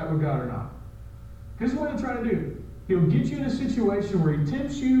that you're right with God or not. Here's what he'll try to do. He'll get you in a situation where he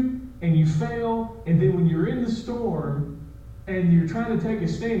tempts you and you fail, and then when you're in the storm and you're trying to take a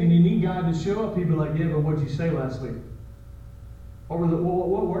stand and you need God to show up, he'll be like, yeah, but what'd you say last week? Or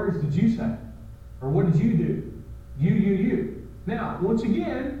what words did you say? Or what did you do? You. Now, once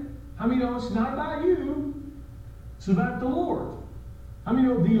again, how many know it's not about you? It's about the Lord. How many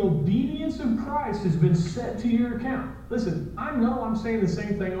know the obedience of Christ has been set to your account? Listen, I know I'm saying the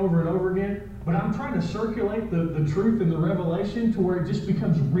same thing over and over again, but I'm trying to circulate the truth and the revelation to where it just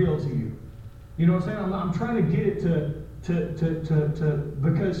becomes real to you. You know what I'm saying? I'm trying to get it to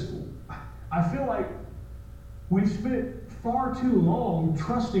because I feel like we've spent far too long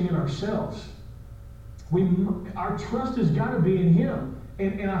trusting in ourselves. Our trust has got to be in Him.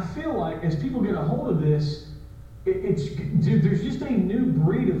 And I feel like as people get a hold of this, there's just a new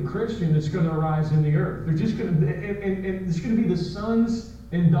breed of Christian that's going to arise in the earth. They're just going to, and it's going to be the sons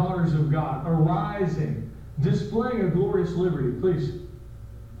and daughters of God arising, displaying a glorious liberty. Please.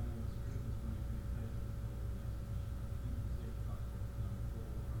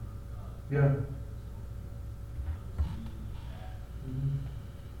 Yeah.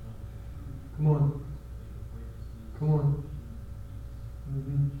 Come on. Come on.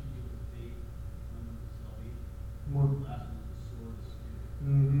 Mm-hmm. Come on.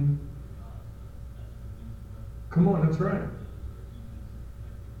 Mm-hmm. Come on, that's right.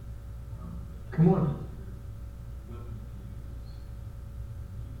 Come on.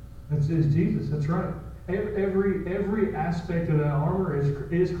 That's Jesus, that's right. Every aspect of that armor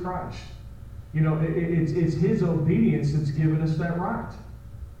is Christ. You know, it's His obedience that's given us that right.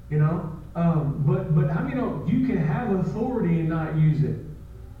 You know? But how many know you can have authority and not use it?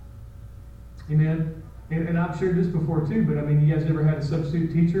 Amen? And I've shared this before too, but I mean, you guys ever had a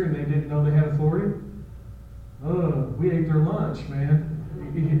substitute teacher and they didn't know they had authority? We ate their lunch, man.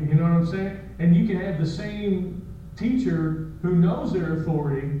 You know what I'm saying? And you can have the same teacher who knows their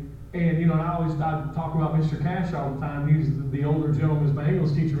authority. And, you know, I talk about Mr. Cash all the time. He was the older gentleman, was my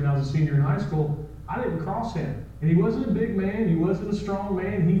English teacher when I was a senior in high school. I didn't cross him. And he wasn't a big man. He wasn't a strong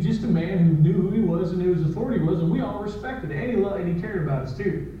man. He's just a man who knew who he was and knew his authority was. And we all respected it. And he loved, and he cared about us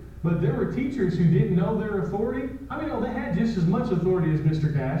too. But there were teachers who didn't know their authority. I mean, they had just as much authority as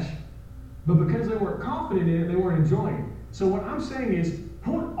Mr. Cash. But because they weren't confident in it, they weren't enjoying it. So what I'm saying is,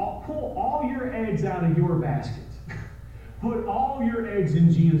 pull all your eggs out of your basket. Put all your eggs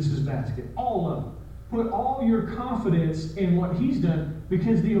in Jesus' basket. All of them. Put all your confidence in what He's done,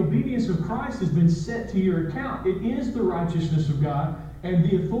 because the obedience of Christ has been set to your account. It is the righteousness of God, and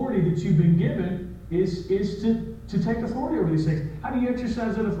the authority that you've been given is to take authority over these things. How do you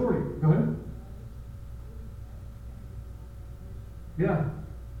exercise that authority? Go ahead. Yeah.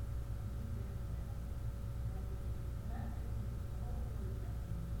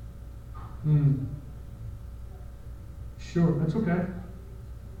 Sure, that's okay.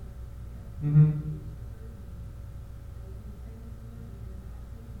 Mm-hmm.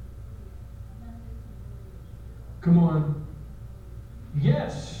 Come on.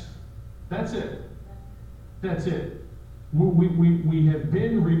 Yes, that's it. That's it. We have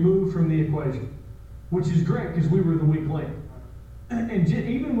been removed from the equation, which is great because we were the weak link. And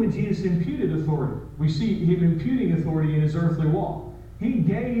even when Jesus imputed authority, we see him imputing authority in his earthly walk. He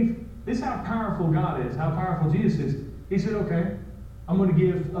gave, this is how powerful God is, how powerful Jesus is. He said, okay, I'm going to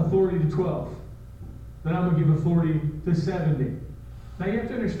give authority to 12. Then I'm going to give authority to 70. Now you have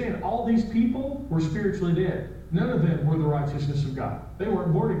to understand, all these people were spiritually dead. None of them were the righteousness of God. They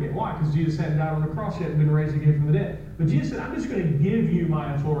weren't born again. Why? Because Jesus hadn't died on the cross yet and been raised again from the dead. But Jesus said, I'm just going to give you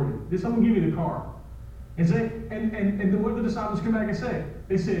my authority. I'm going to give you the car. And say, and what did the disciples come back and say?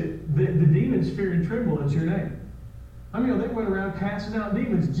 They said, the demons fear and tremble at your name. I mean, they went around casting out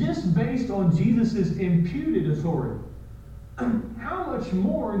demons just based on Jesus' imputed authority. How much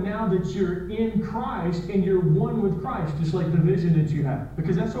more now that you're in Christ and you're one with Christ, just like the vision that you have?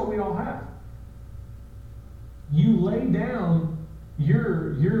 Because that's what we all have. You lay down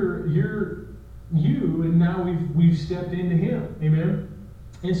you, and now we've stepped into Him. Amen?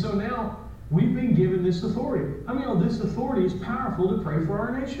 And so now we've been given this authority. I mean, this authority is powerful to pray for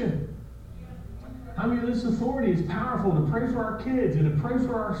our nation. I mean, this authority is powerful to pray for our kids and to pray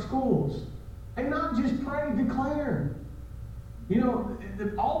for our schools. And not just pray, declare. You know,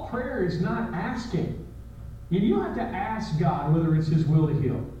 all prayer is not asking. You don't have to ask God whether it's His will to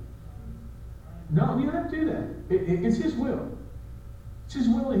heal. No, you don't have to do that. It's His will. It's His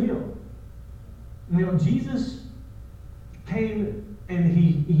will to heal. You know, Jesus came and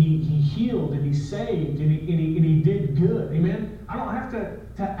he healed and He saved and he did good. Amen? I don't have to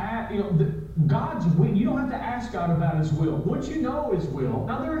ask, God's will. You don't have to ask God about His will. Once you know His will,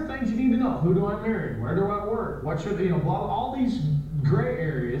 now there are things you need to know. Who do I marry? Where do I work? What should, blah, all these gray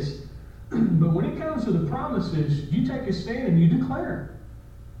areas. But when it comes to the promises, you take a stand and you declare.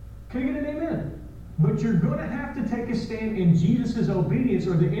 Can you get an amen? But you're going to have to take a stand in Jesus' obedience,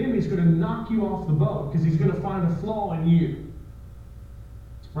 or the enemy is going to knock you off the boat because he's going to find a flaw in you.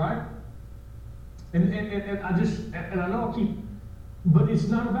 Right? And I know I keep, but it's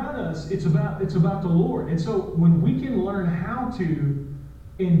not about us. It's about the Lord. And so when we can learn how to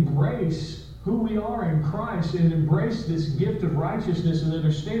embrace who we are in Christ and embrace this gift of righteousness and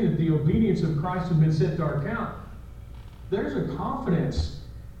understand that the obedience of Christ has been set to our account, there's a confidence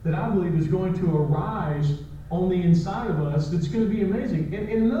that I believe is going to arise on the inside of us that's going to be amazing. And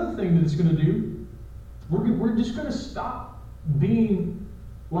another thing that it's going to do, we're just going to stop being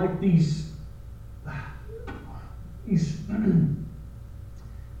like these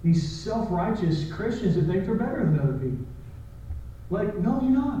self-righteous Christians that think they're better than other people. Like, no,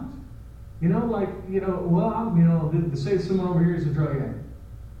 you're not. Say someone over here is a drug addict.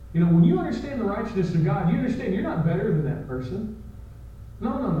 When you understand the righteousness of God, you understand you're not better than that person.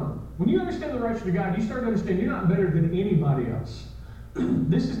 No. When you understand the righteousness of God, you start to understand you're not better than anybody else.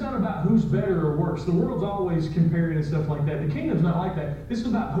 This is not about who's better or worse. The world's always comparing and stuff like that. The kingdom's not like that. This is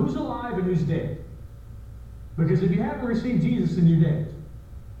about who's alive and who's dead. Because if you haven't received Jesus, then you're dead.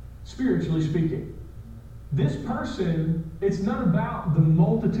 Spiritually speaking. This person, it's not about the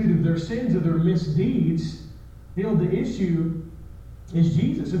multitude of their sins or their misdeeds. The issue is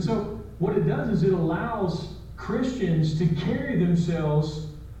Jesus. And so what it does is it allows Christians to carry themselves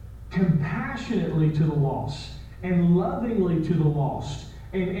compassionately to the lost and lovingly to the lost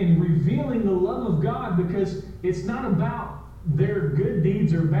and revealing the love of God, because it's not about their good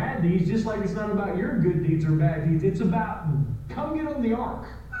deeds or bad deeds, just like it's not about your good deeds or bad deeds. It's about, come get on the ark.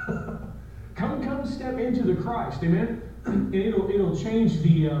 Come step into the Christ. Amen? And it'll change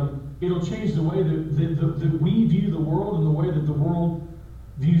the way that we view the world and the way that the world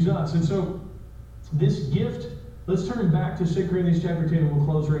views us. And so this gift, let's turn back to 2 Corinthians chapter 10 and we'll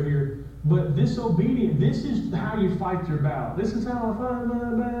close right here. But this obedience, this is how you fight your battle. This is how I fight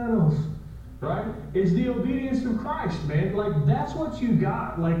my battles. Right? It's the obedience of Christ, man. Like, that's what you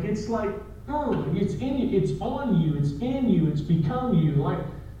got. Like, it's like, it's in you, it's on you, it's in you, it's become you. Like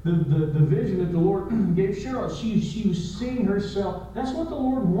the vision that the Lord gave Cheryl, she was seeing herself. That's what the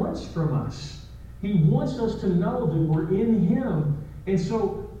Lord wants from us. He wants us to know that we're in Him. And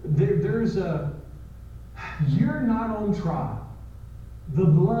so there's you're not on trial. The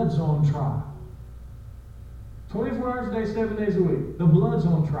blood's on trial. 24 hours a day, 7 days a week. The blood's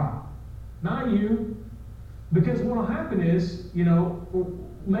on trial. Not you. Because what will happen is,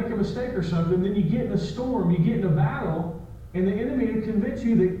 make a mistake or something, then you get in a storm, you get in a battle, and the enemy will convince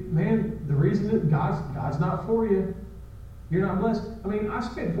you that, man, the reason that God's not for you. You're not blessed. I mean, I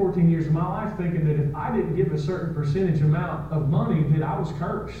spent 14 years of my life thinking that if I didn't give a certain percentage amount of money, that I was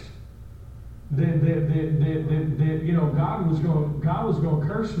cursed. That God was going to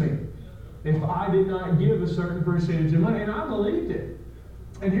curse me if I did not give a certain percentage of money. And I believed it.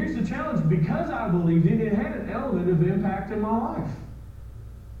 And here's the challenge. Because I believed it, it had an element of impact in my life.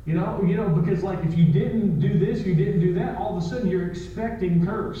 Because like if you didn't do this, you didn't do that, all of a sudden you're expecting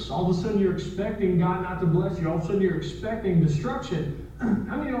curse. All of a sudden you're expecting God not to bless you. All of a sudden you're expecting destruction.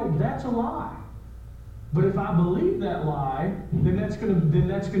 That's a lie. But if I believe that lie, then that's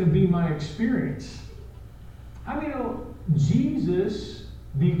gonna be my experience. Jesus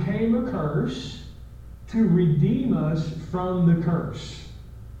became a curse to redeem us from the curse.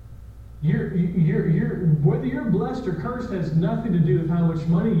 Whether you're blessed or cursed has nothing to do with how much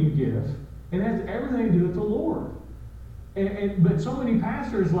money you give. It has everything to do with the Lord. But so many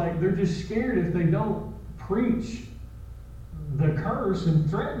pastors, they're just scared if they don't preach the curse and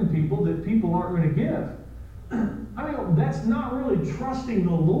threaten people that people aren't going to give. That's not really trusting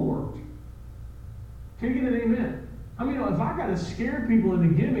the Lord. Can you get an amen? If I got to scare people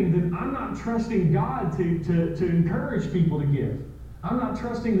into giving, then I'm not trusting God to encourage people to give. I'm not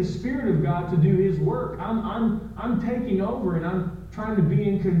trusting the Spirit of God to do His work. I'm taking over and I'm trying to be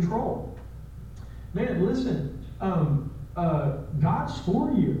in control. Man, listen. God's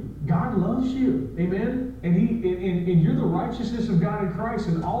for you. God loves you. Amen. And you're the righteousness of God in Christ,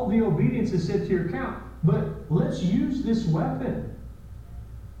 and all the obedience is set to your account. But let's use this weapon.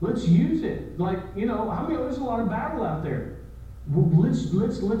 Let's use it. There's a lot of battle out there.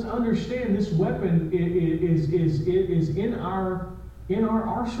 Let's understand this weapon is in our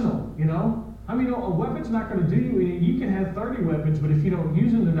arsenal. A weapon's not going to do you. You can have 30 weapons, but if you don't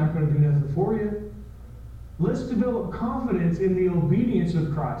use them, they're not going to do nothing for you. Let's develop confidence in the obedience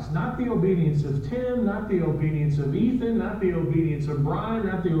of Christ, not the obedience of Tim, not the obedience of Ethan, not the obedience of Brian,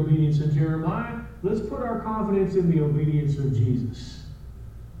 not the obedience of Jeremiah. Let's put our confidence in the obedience of Jesus.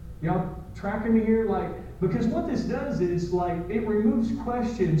 Y'all tracking me here? Because what this does is, it removes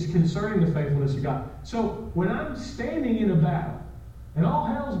questions concerning the faithfulness of God. So when I'm standing in a battle and all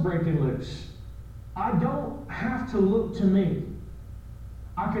hell's breaking loose, I don't have to look to me.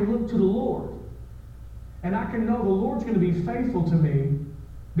 I can look to the Lord. And I can know the Lord's going to be faithful to me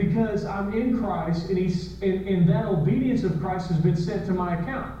because I'm in Christ, and that obedience of Christ has been sent to my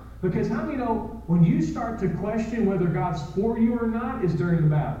account. Because how many know when you start to question whether God's for you or not is during the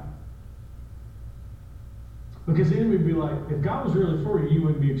battle? Because the enemy would be like, if God was really for you, you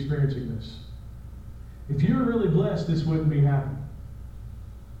wouldn't be experiencing this. If you were really blessed, this wouldn't be happening.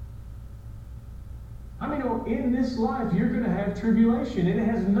 In this life, you're going to have tribulation, and it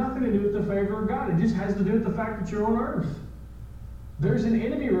has nothing to do with the favor of God. It just has to do with the fact that you're on earth. There's an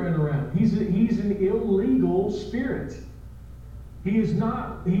enemy running around. He's an illegal spirit. He's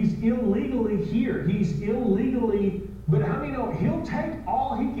illegally here. He's illegally, but how many know he'll take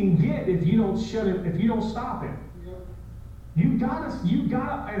all he can get if you don't shut him, if you don't stop him? You gotta,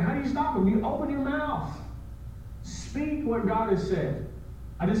 and how do you stop him? You open your mouth. Speak what God has said.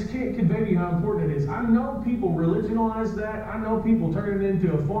 I just can't convey to you how important it is. I know people religionalize that. I know people turn it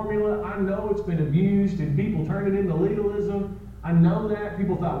into a formula. I know it's been abused and people turn it into legalism. I know that.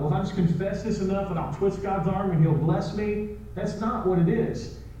 People thought, well, if I just confess this enough and I'll twist God's arm and He'll bless me. That's not what it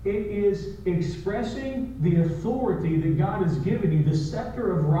is. It is expressing the authority that God has given you, the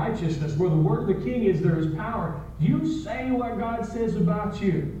scepter of righteousness, where the word of the King is there is power. You say what God says about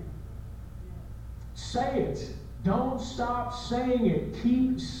you. Say it. Don't stop saying it.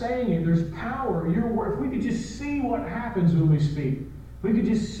 Keep saying it. There's power. If we could just see what happens when we speak. If we could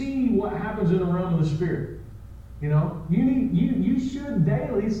just see what happens in the realm of the Spirit. You should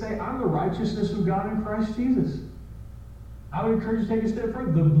daily say, I'm the righteousness of God in Christ Jesus. I would encourage you to take a step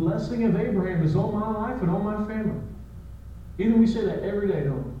further. The blessing of Abraham is on my life and on my family. Either we say that every day,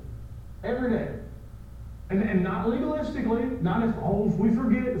 don't we? Every day. And not legalistically, not if we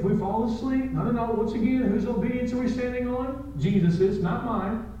forget, if we fall asleep. No, once again, whose obedience are we standing on? Jesus's, not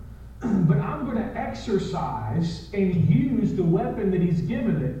mine. But I'm going to exercise and use the weapon that He's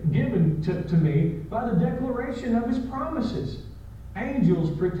given to me by the declaration of His promises.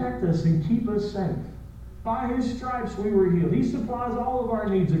 Angels protect us and keep us safe. By His stripes we were healed. He supplies all of our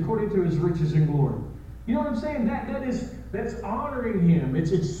needs according to His riches and glory. You know what I'm saying? That's honoring Him.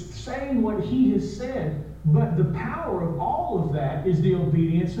 It's saying what He has said. But the power of all of that is the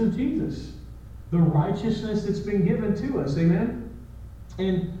obedience of Jesus. The righteousness that's been given to us. Amen?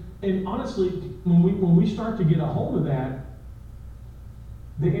 And honestly, when we start to get a hold of that,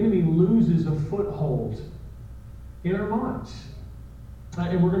 the enemy loses a foothold in our minds.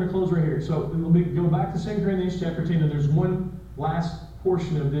 And we're going to close right here. So let me go back to 2 Corinthians chapter 10, and there's one last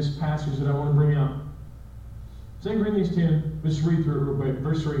portion of this passage that I want to bring out. 2 Corinthians 10, let's read through it real quick.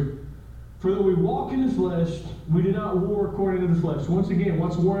 Verse 3. For though we walk in the flesh, we do not war according to the flesh. Once again,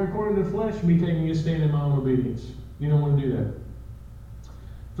 what's warring according to the flesh? Me taking a stand in my own obedience. You don't want to do that.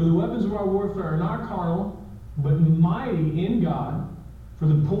 For the weapons of our warfare are not carnal, but mighty in God, for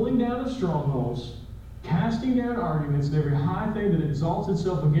the pulling down of strongholds, casting down arguments and every high thing that exalts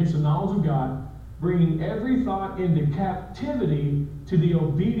itself against the knowledge of God, bringing every thought into captivity to the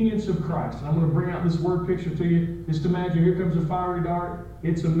obedience of Christ. And I'm going to bring out this word picture to you. Just imagine, here comes a fiery dart.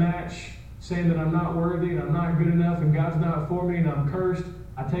 It's a match saying that I'm not worthy and I'm not good enough and God's not for me and I'm cursed.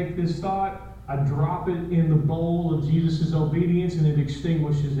 I take this thought, I drop it in the bowl of Jesus' obedience, and it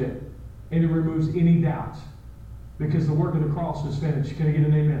extinguishes it. And it removes any doubt. Because the work of the cross is finished. Can I get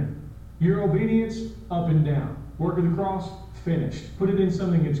an amen? Your obedience, up and down. Work of the cross, finished. Put it in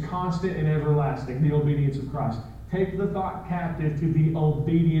something that's constant and everlasting, the obedience of Christ. Take the thought captive to the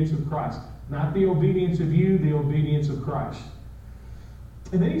obedience of Christ. Not the obedience of you, the obedience of Christ.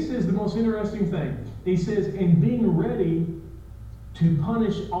 And then he says the most interesting thing. He says, and being ready to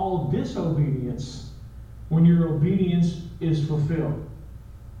punish all disobedience when your obedience is fulfilled.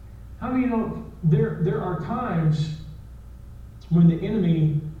 How many know there are times when the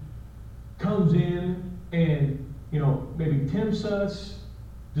enemy comes in and, maybe tempts us,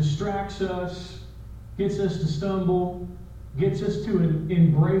 distracts us, gets us to stumble, gets us to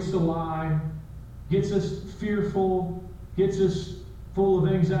embrace a lie, gets us fearful, gets us full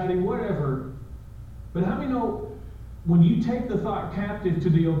of anxiety, whatever. But how many know when you take the thought captive to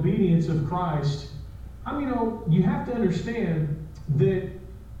the obedience of Christ, how many know you have to understand that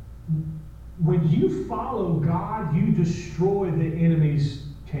when you follow God, you destroy the enemy's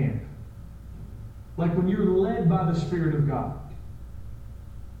camp. Like when you're led by the Spirit of God.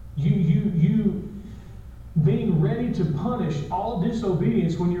 You being ready to punish all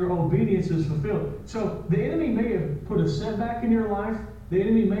disobedience when your obedience is fulfilled. So the enemy may have put a setback in your life. The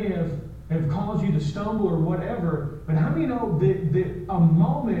enemy may have caused you to stumble or whatever. But how many know that a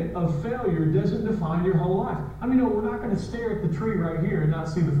moment of failure doesn't define your whole life? How many know we're not going to stare at the tree right here and not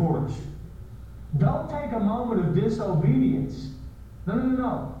see the forest? Don't take a moment of disobedience.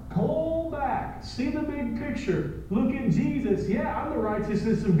 No. Pull back. See the big picture. Look at Jesus. Yeah, I'm the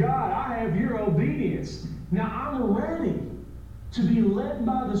righteousness of God. I have your obedience. Now I'm ready to be led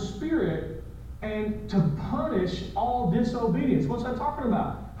by the Spirit and to punish all disobedience. What's that talking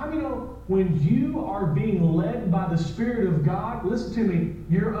about? How many know when you are being led by the Spirit of God, listen to me,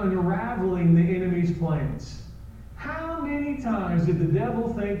 you're unraveling the enemy's plans. How many times did the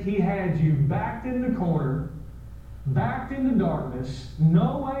devil think he had you backed in the corner, backed into darkness,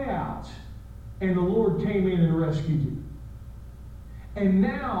 no way out, and the Lord came in and rescued you? And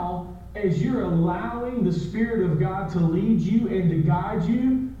now, as you're allowing the Spirit of God to lead you and to guide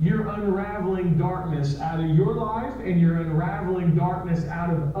you, you're unraveling darkness out of your life, and you're unraveling darkness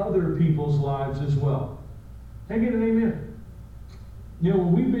out of other people's lives as well. Can I get an amen?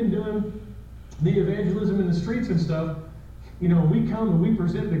 When we've been doing the evangelism in the streets and stuff, we come and we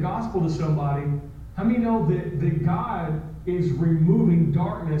present the gospel to somebody. How many know that God is removing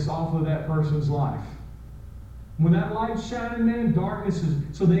darkness off of that person's life? When that light's shining, man, darkness is...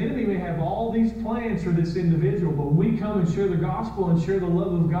 So the enemy may have all these plans for this individual, but we come and share the gospel and share the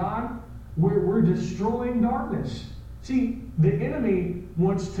love of God, we're destroying darkness. See, the enemy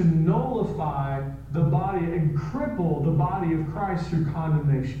wants to nullify the body and cripple the body of Christ through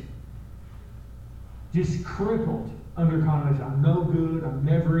condemnation. Just crippled under condemnation. I'm no good. I'm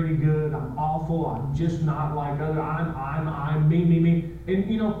never any good. I'm awful. I'm just not like other. I'm me.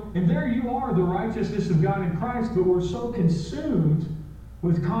 And there you are, the righteousness of God in Christ, but we're so consumed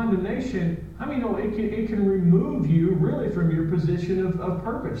with condemnation. How many know it can remove you really from your position of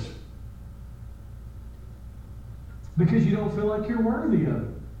purpose? Because you don't feel like you're worthy of it.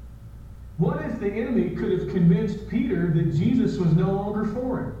 What if the enemy could have convinced Peter that Jesus was no longer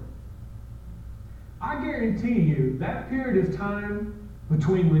for him? I guarantee you, that period of time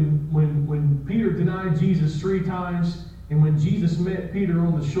between when Peter denied Jesus 3 times and when Jesus met Peter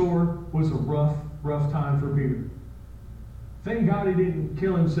on the shore was a rough time for Peter. Thank God he didn't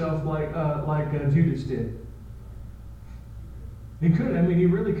kill himself like Judas did. He could. He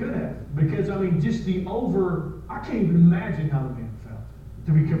really could have. Because, just I can't even imagine how the man felt,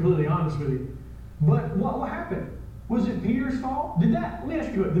 to be completely honest with you. But what happened? Was it Peter's fault? Let me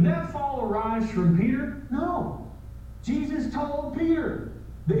ask you, did that fall arise from Peter? No. Jesus told Peter,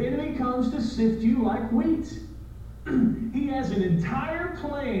 the enemy comes to sift you like wheat. He has an entire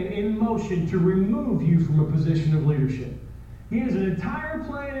plan in motion to remove you from a position of leadership. He has an entire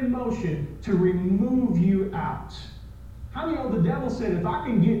plan in motion to remove you out. How many know the devil said, if I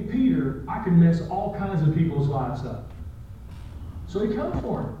can get Peter, I can mess all kinds of people's lives up? So he come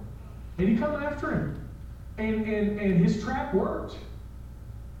for him. And he come after him. And his trap worked.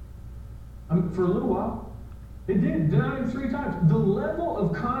 For a little while. It did. Denied him 3 times. The level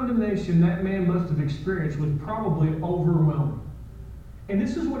of condemnation that man must have experienced was probably overwhelming. And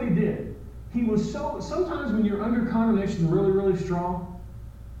this is what he did. He was sometimes when you're under condemnation really, really strong,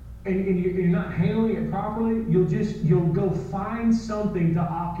 and you're not handling it properly, you'll go find something to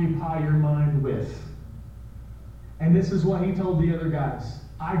occupy your mind with. And this is what he told the other guys.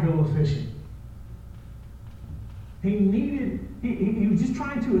 I go fishing. He was just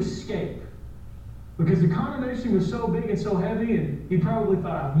trying to escape. Because the condemnation was so big and so heavy, and he probably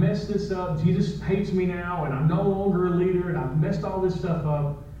thought, I've messed this up. Jesus hates me now, and I'm no longer a leader, and I've messed all this stuff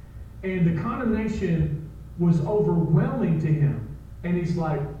up. And the condemnation was overwhelming to him. And he's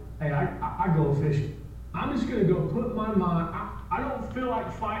like, hey, I go fishing. I'm just going to go put my mind, I don't feel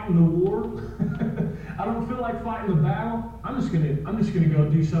like fighting the war. I don't feel like fighting the battle. I'm just going to go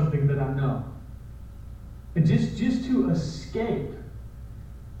do something that I know. And just to escape.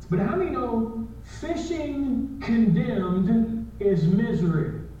 But how many know fishing condemned is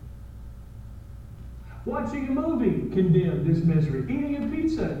misery? Watching a movie condemned is misery. Eating a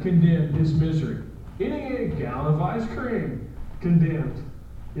pizza condemned is misery. Eating a gallon of ice cream condemned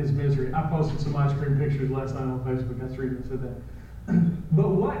is misery. I posted some ice cream pictures last night on Facebook. That's the reason I said that. But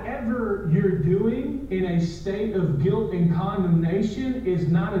whatever you're doing in a state of guilt and condemnation is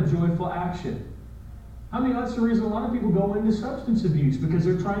not a joyful action. I mean, that's the reason a lot of people go into substance abuse, because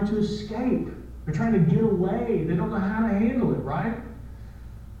they're trying to escape. They're trying to get away. They don't know how to handle it, right?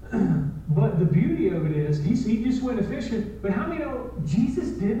 But the beauty of it is, he just went fishing. But how many know Jesus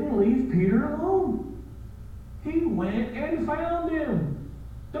didn't leave Peter alone? He went and found him.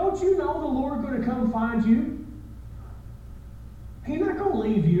 Don't you know the Lord going to come find you? He's not going to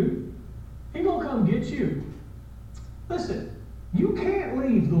leave you. He's going to come get you. Listen, you can't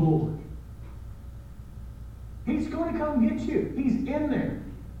leave the Lord. He's going to come get you. He's in there.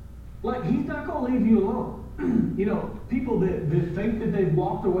 Like, he's not going to leave you alone. You know, people that think that they've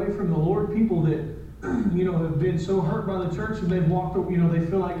walked away from the Lord, people that, have been so hurt by the church and they've walked, they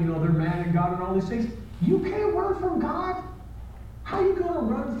feel like, they're mad at God and all these things. You can't run from God. How are you going to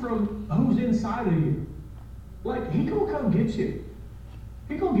run from who's inside of you? Like, he's going to come get you.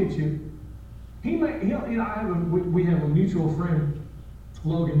 He's going to get you. We have a mutual friend,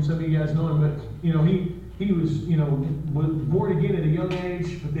 Logan. Some of you guys know him, but, he was born again at a young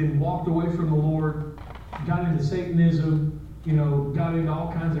age, but then walked away from the Lord, got into Satanism, got into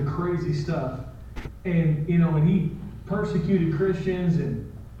all kinds of crazy stuff. And he persecuted Christians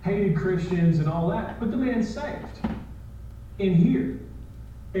and hated Christians and all that. But the man's saved in here.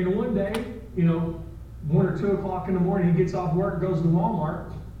 And one day, 1 or 2 o'clock in the morning, he gets off work, goes to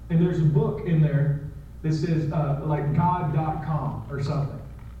Walmart, and there's a book in there that says, like God.com or something.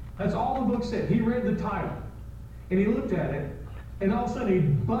 That's all the book said. He read the title, and he looked at it, and all of a sudden he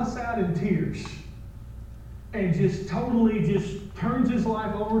busts out in tears, and just totally just turns his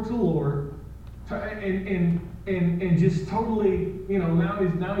life over to the Lord, and just totally,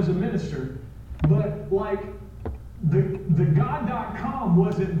 now he's a minister. But like the God.com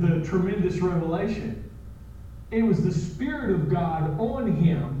wasn't the tremendous revelation. It was the Spirit of God on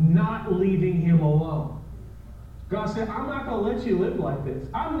him, not leaving him alone. God said, I'm not going to let you live like this.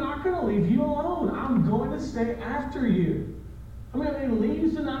 I'm not going to leave you alone. I'm going to stay after you. I mean, he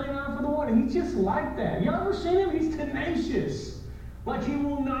leaves the 99 for the one. He's just like that. You ever seen him? He's tenacious. Like, he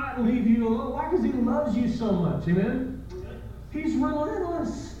will not leave you alone. Why? Because he loves you so much. Amen? He's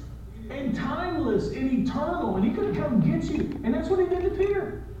relentless and timeless and eternal. And he could come get you. And that's what he did to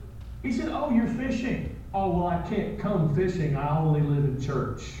Peter. He said, oh, you're fishing. Oh, well, I can't come fishing. I only live in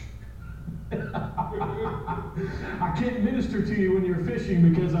church. I can't minister to you when you're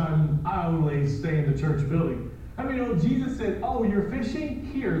fishing because I only stay in the church building. I mean, Jesus said, oh, you're fishing?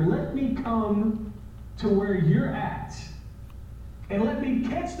 Here, let me come to where you're at. And let me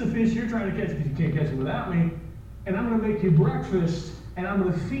catch the fish you're trying to catch, because you can't catch it without me. And I'm going to make you breakfast, and I'm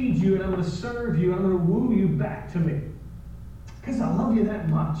going to feed you, and I'm going to serve you, and I'm going to woo you back to me. Because I love you that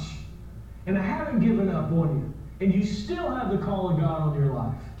much. And I haven't given up on you. And you still have the call of God on your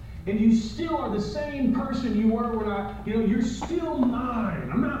life. And you still are the same person you were when you're still mine.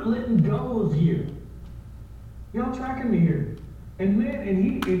 I'm not letting go of you. Y'all tracking me here? And man,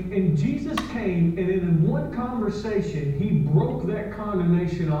 and Jesus came, and in one conversation, he broke that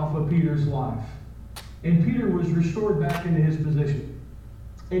condemnation off of Peter's life. And Peter was restored back into his position.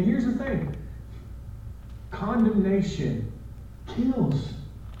 And here's the thing. Condemnation kills.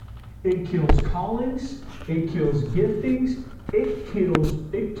 It kills callings. It kills giftings. It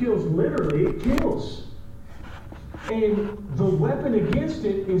kills literally, it kills. And the weapon against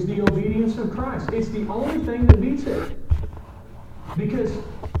it is the obedience of Christ. It's the only thing that beats it. Because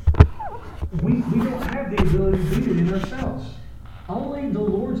we don't have the ability to beat it in ourselves. Only the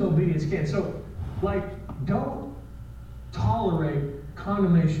Lord's obedience can. So, don't tolerate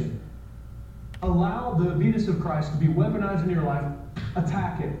condemnation. Allow the obedience of Christ to be weaponized in your life.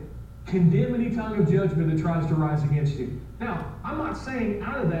 Attack it. Condemn any tongue of judgment that tries to rise against you. Now, I'm not saying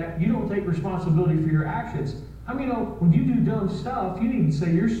out of that you don't take responsibility for your actions. When you do dumb stuff, you need to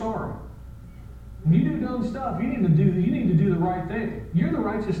say you're sorry. When you do dumb stuff, you need to do the right thing. You're the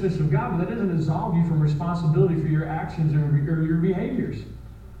righteousness of God, but that doesn't absolve you from responsibility for your actions or your behaviors.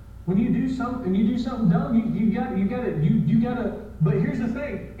 When you do something dumb, you gotta. But here's the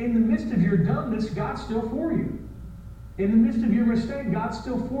thing: in the midst of your dumbness, God's still for you. In the midst of your mistake, God's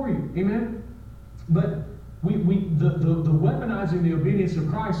still for you. Amen. But the weaponizing the obedience of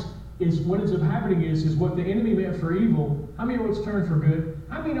Christ is what ends up happening is what the enemy meant for evil. How many know it's turned for good?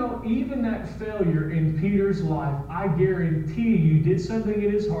 How many know even that failure in Peter's life, I guarantee you, did something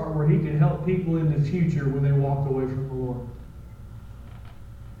in his heart where he could help people in the future when they walked away from the Lord?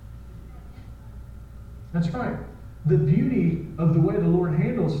 That's right. The beauty of the way the Lord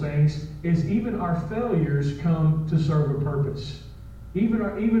handles things is even our failures come to serve a purpose. Even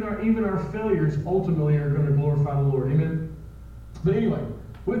our failures ultimately are going to glorify the Lord. Amen? But anyway,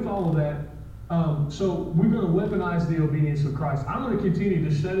 with all of that, so we're going to weaponize the obedience of Christ. I'm going to continue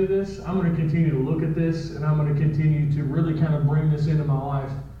to study this. I'm going to continue to look at this, and I'm going to continue to really kind of bring this into my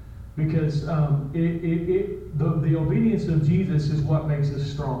life, because the obedience of Jesus is what makes us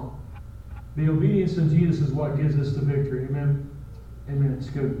strong. The obedience of Jesus is what gives us the victory. Amen? Amen. It's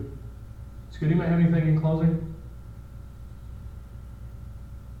good. It's good. Anybody have anything in closing?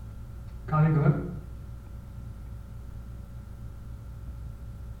 Connie, go ahead.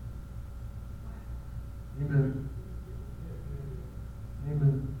 Amen.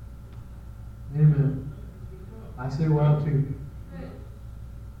 Amen. Amen. I say wow too.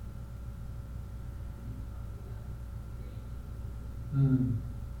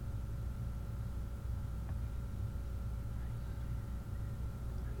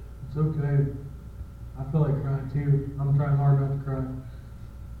 It's okay. I feel like crying too. I'm trying hard not to cry.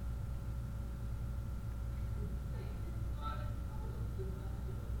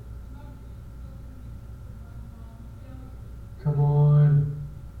 Come on.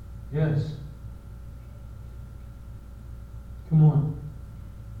 Yes. Come on.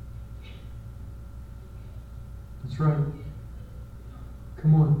 That's right.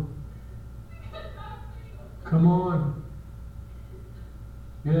 Come on. Come on.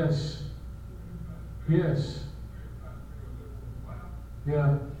 Yes. Yes.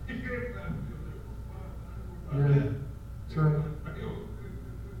 Yeah. Yeah. That's right.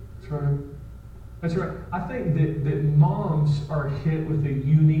 That's right. That's right. I think that moms are hit with a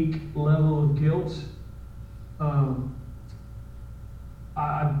unique level of guilt.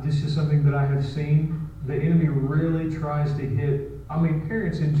 This is something that I have seen. The enemy really tries to hit,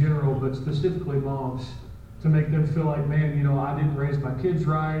 parents in general, but specifically moms, to make them feel like, man, I didn't raise my kids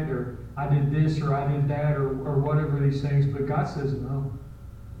right, or I did this, or I did that, or whatever these things. But God says no.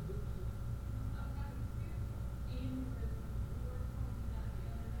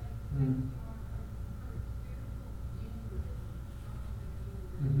 Mm.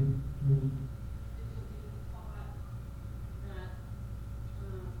 Mm-hmm. Mm-hmm.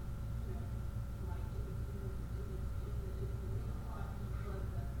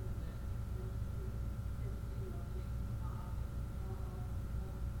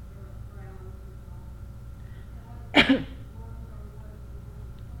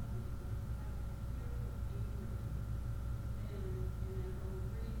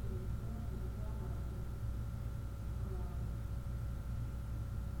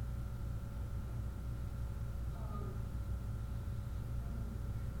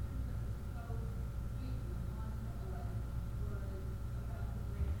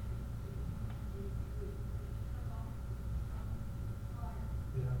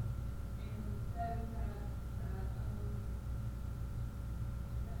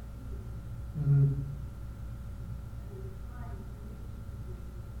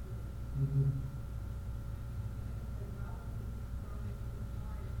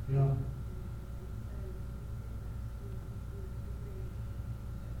 Yeah.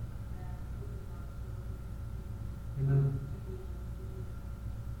 Amen.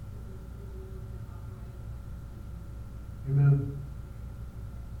 Amen.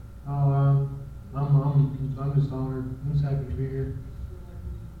 Oh, I'm just honored. I'm just happy to be here.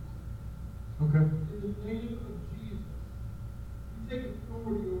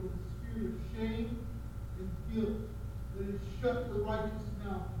 shut the righteous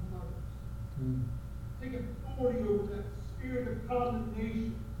mouth of mothers. Take authority over that spirit of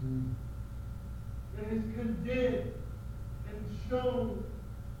condemnation that has condemned and shown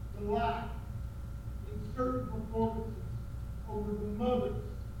the lack in certain performances over the mothers.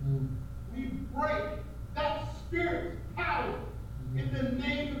 We break that spirit's power in the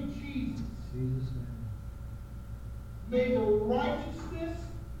name of Jesus. Jesus' name. May the righteousness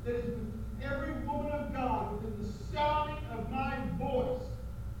that is within every woman of God, within the sounding of my voice,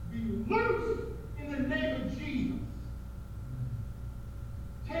 be loosed in the name of Jesus.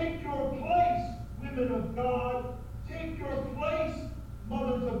 Take your place, women of God. Take your place,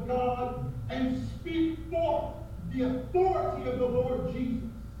 mothers of God, and speak forth the authority of the Lord Jesus.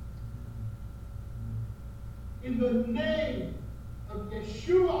 In the name of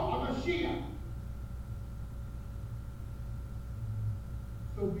Yeshua HaMashiach.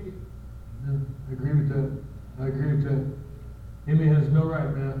 So be it. I agree with that. I agree with that. Enemy has no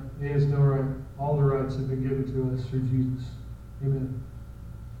right, man. He has no right. All the rights have been given to us through Jesus. Amen.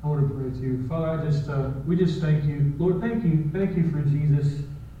 I want to pray to you. Father, we just thank you. Lord, thank you. Thank you for Jesus.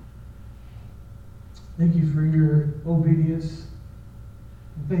 Thank you for your obedience.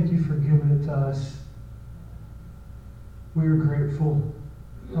 And thank you for giving it to us. We are grateful.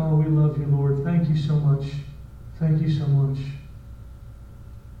 Oh, we love you, Lord. Thank you so much. Thank you so much.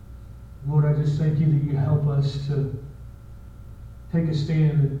 Lord, I just thank you that you help us to take a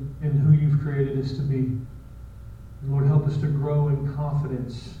stand in who you've created us to be. And Lord, help us to grow in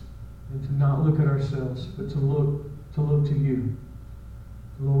confidence and to not look at ourselves, but to look to you.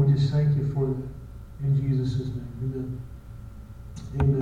 Lord, we just thank you for that. In Jesus' name, amen. Amen.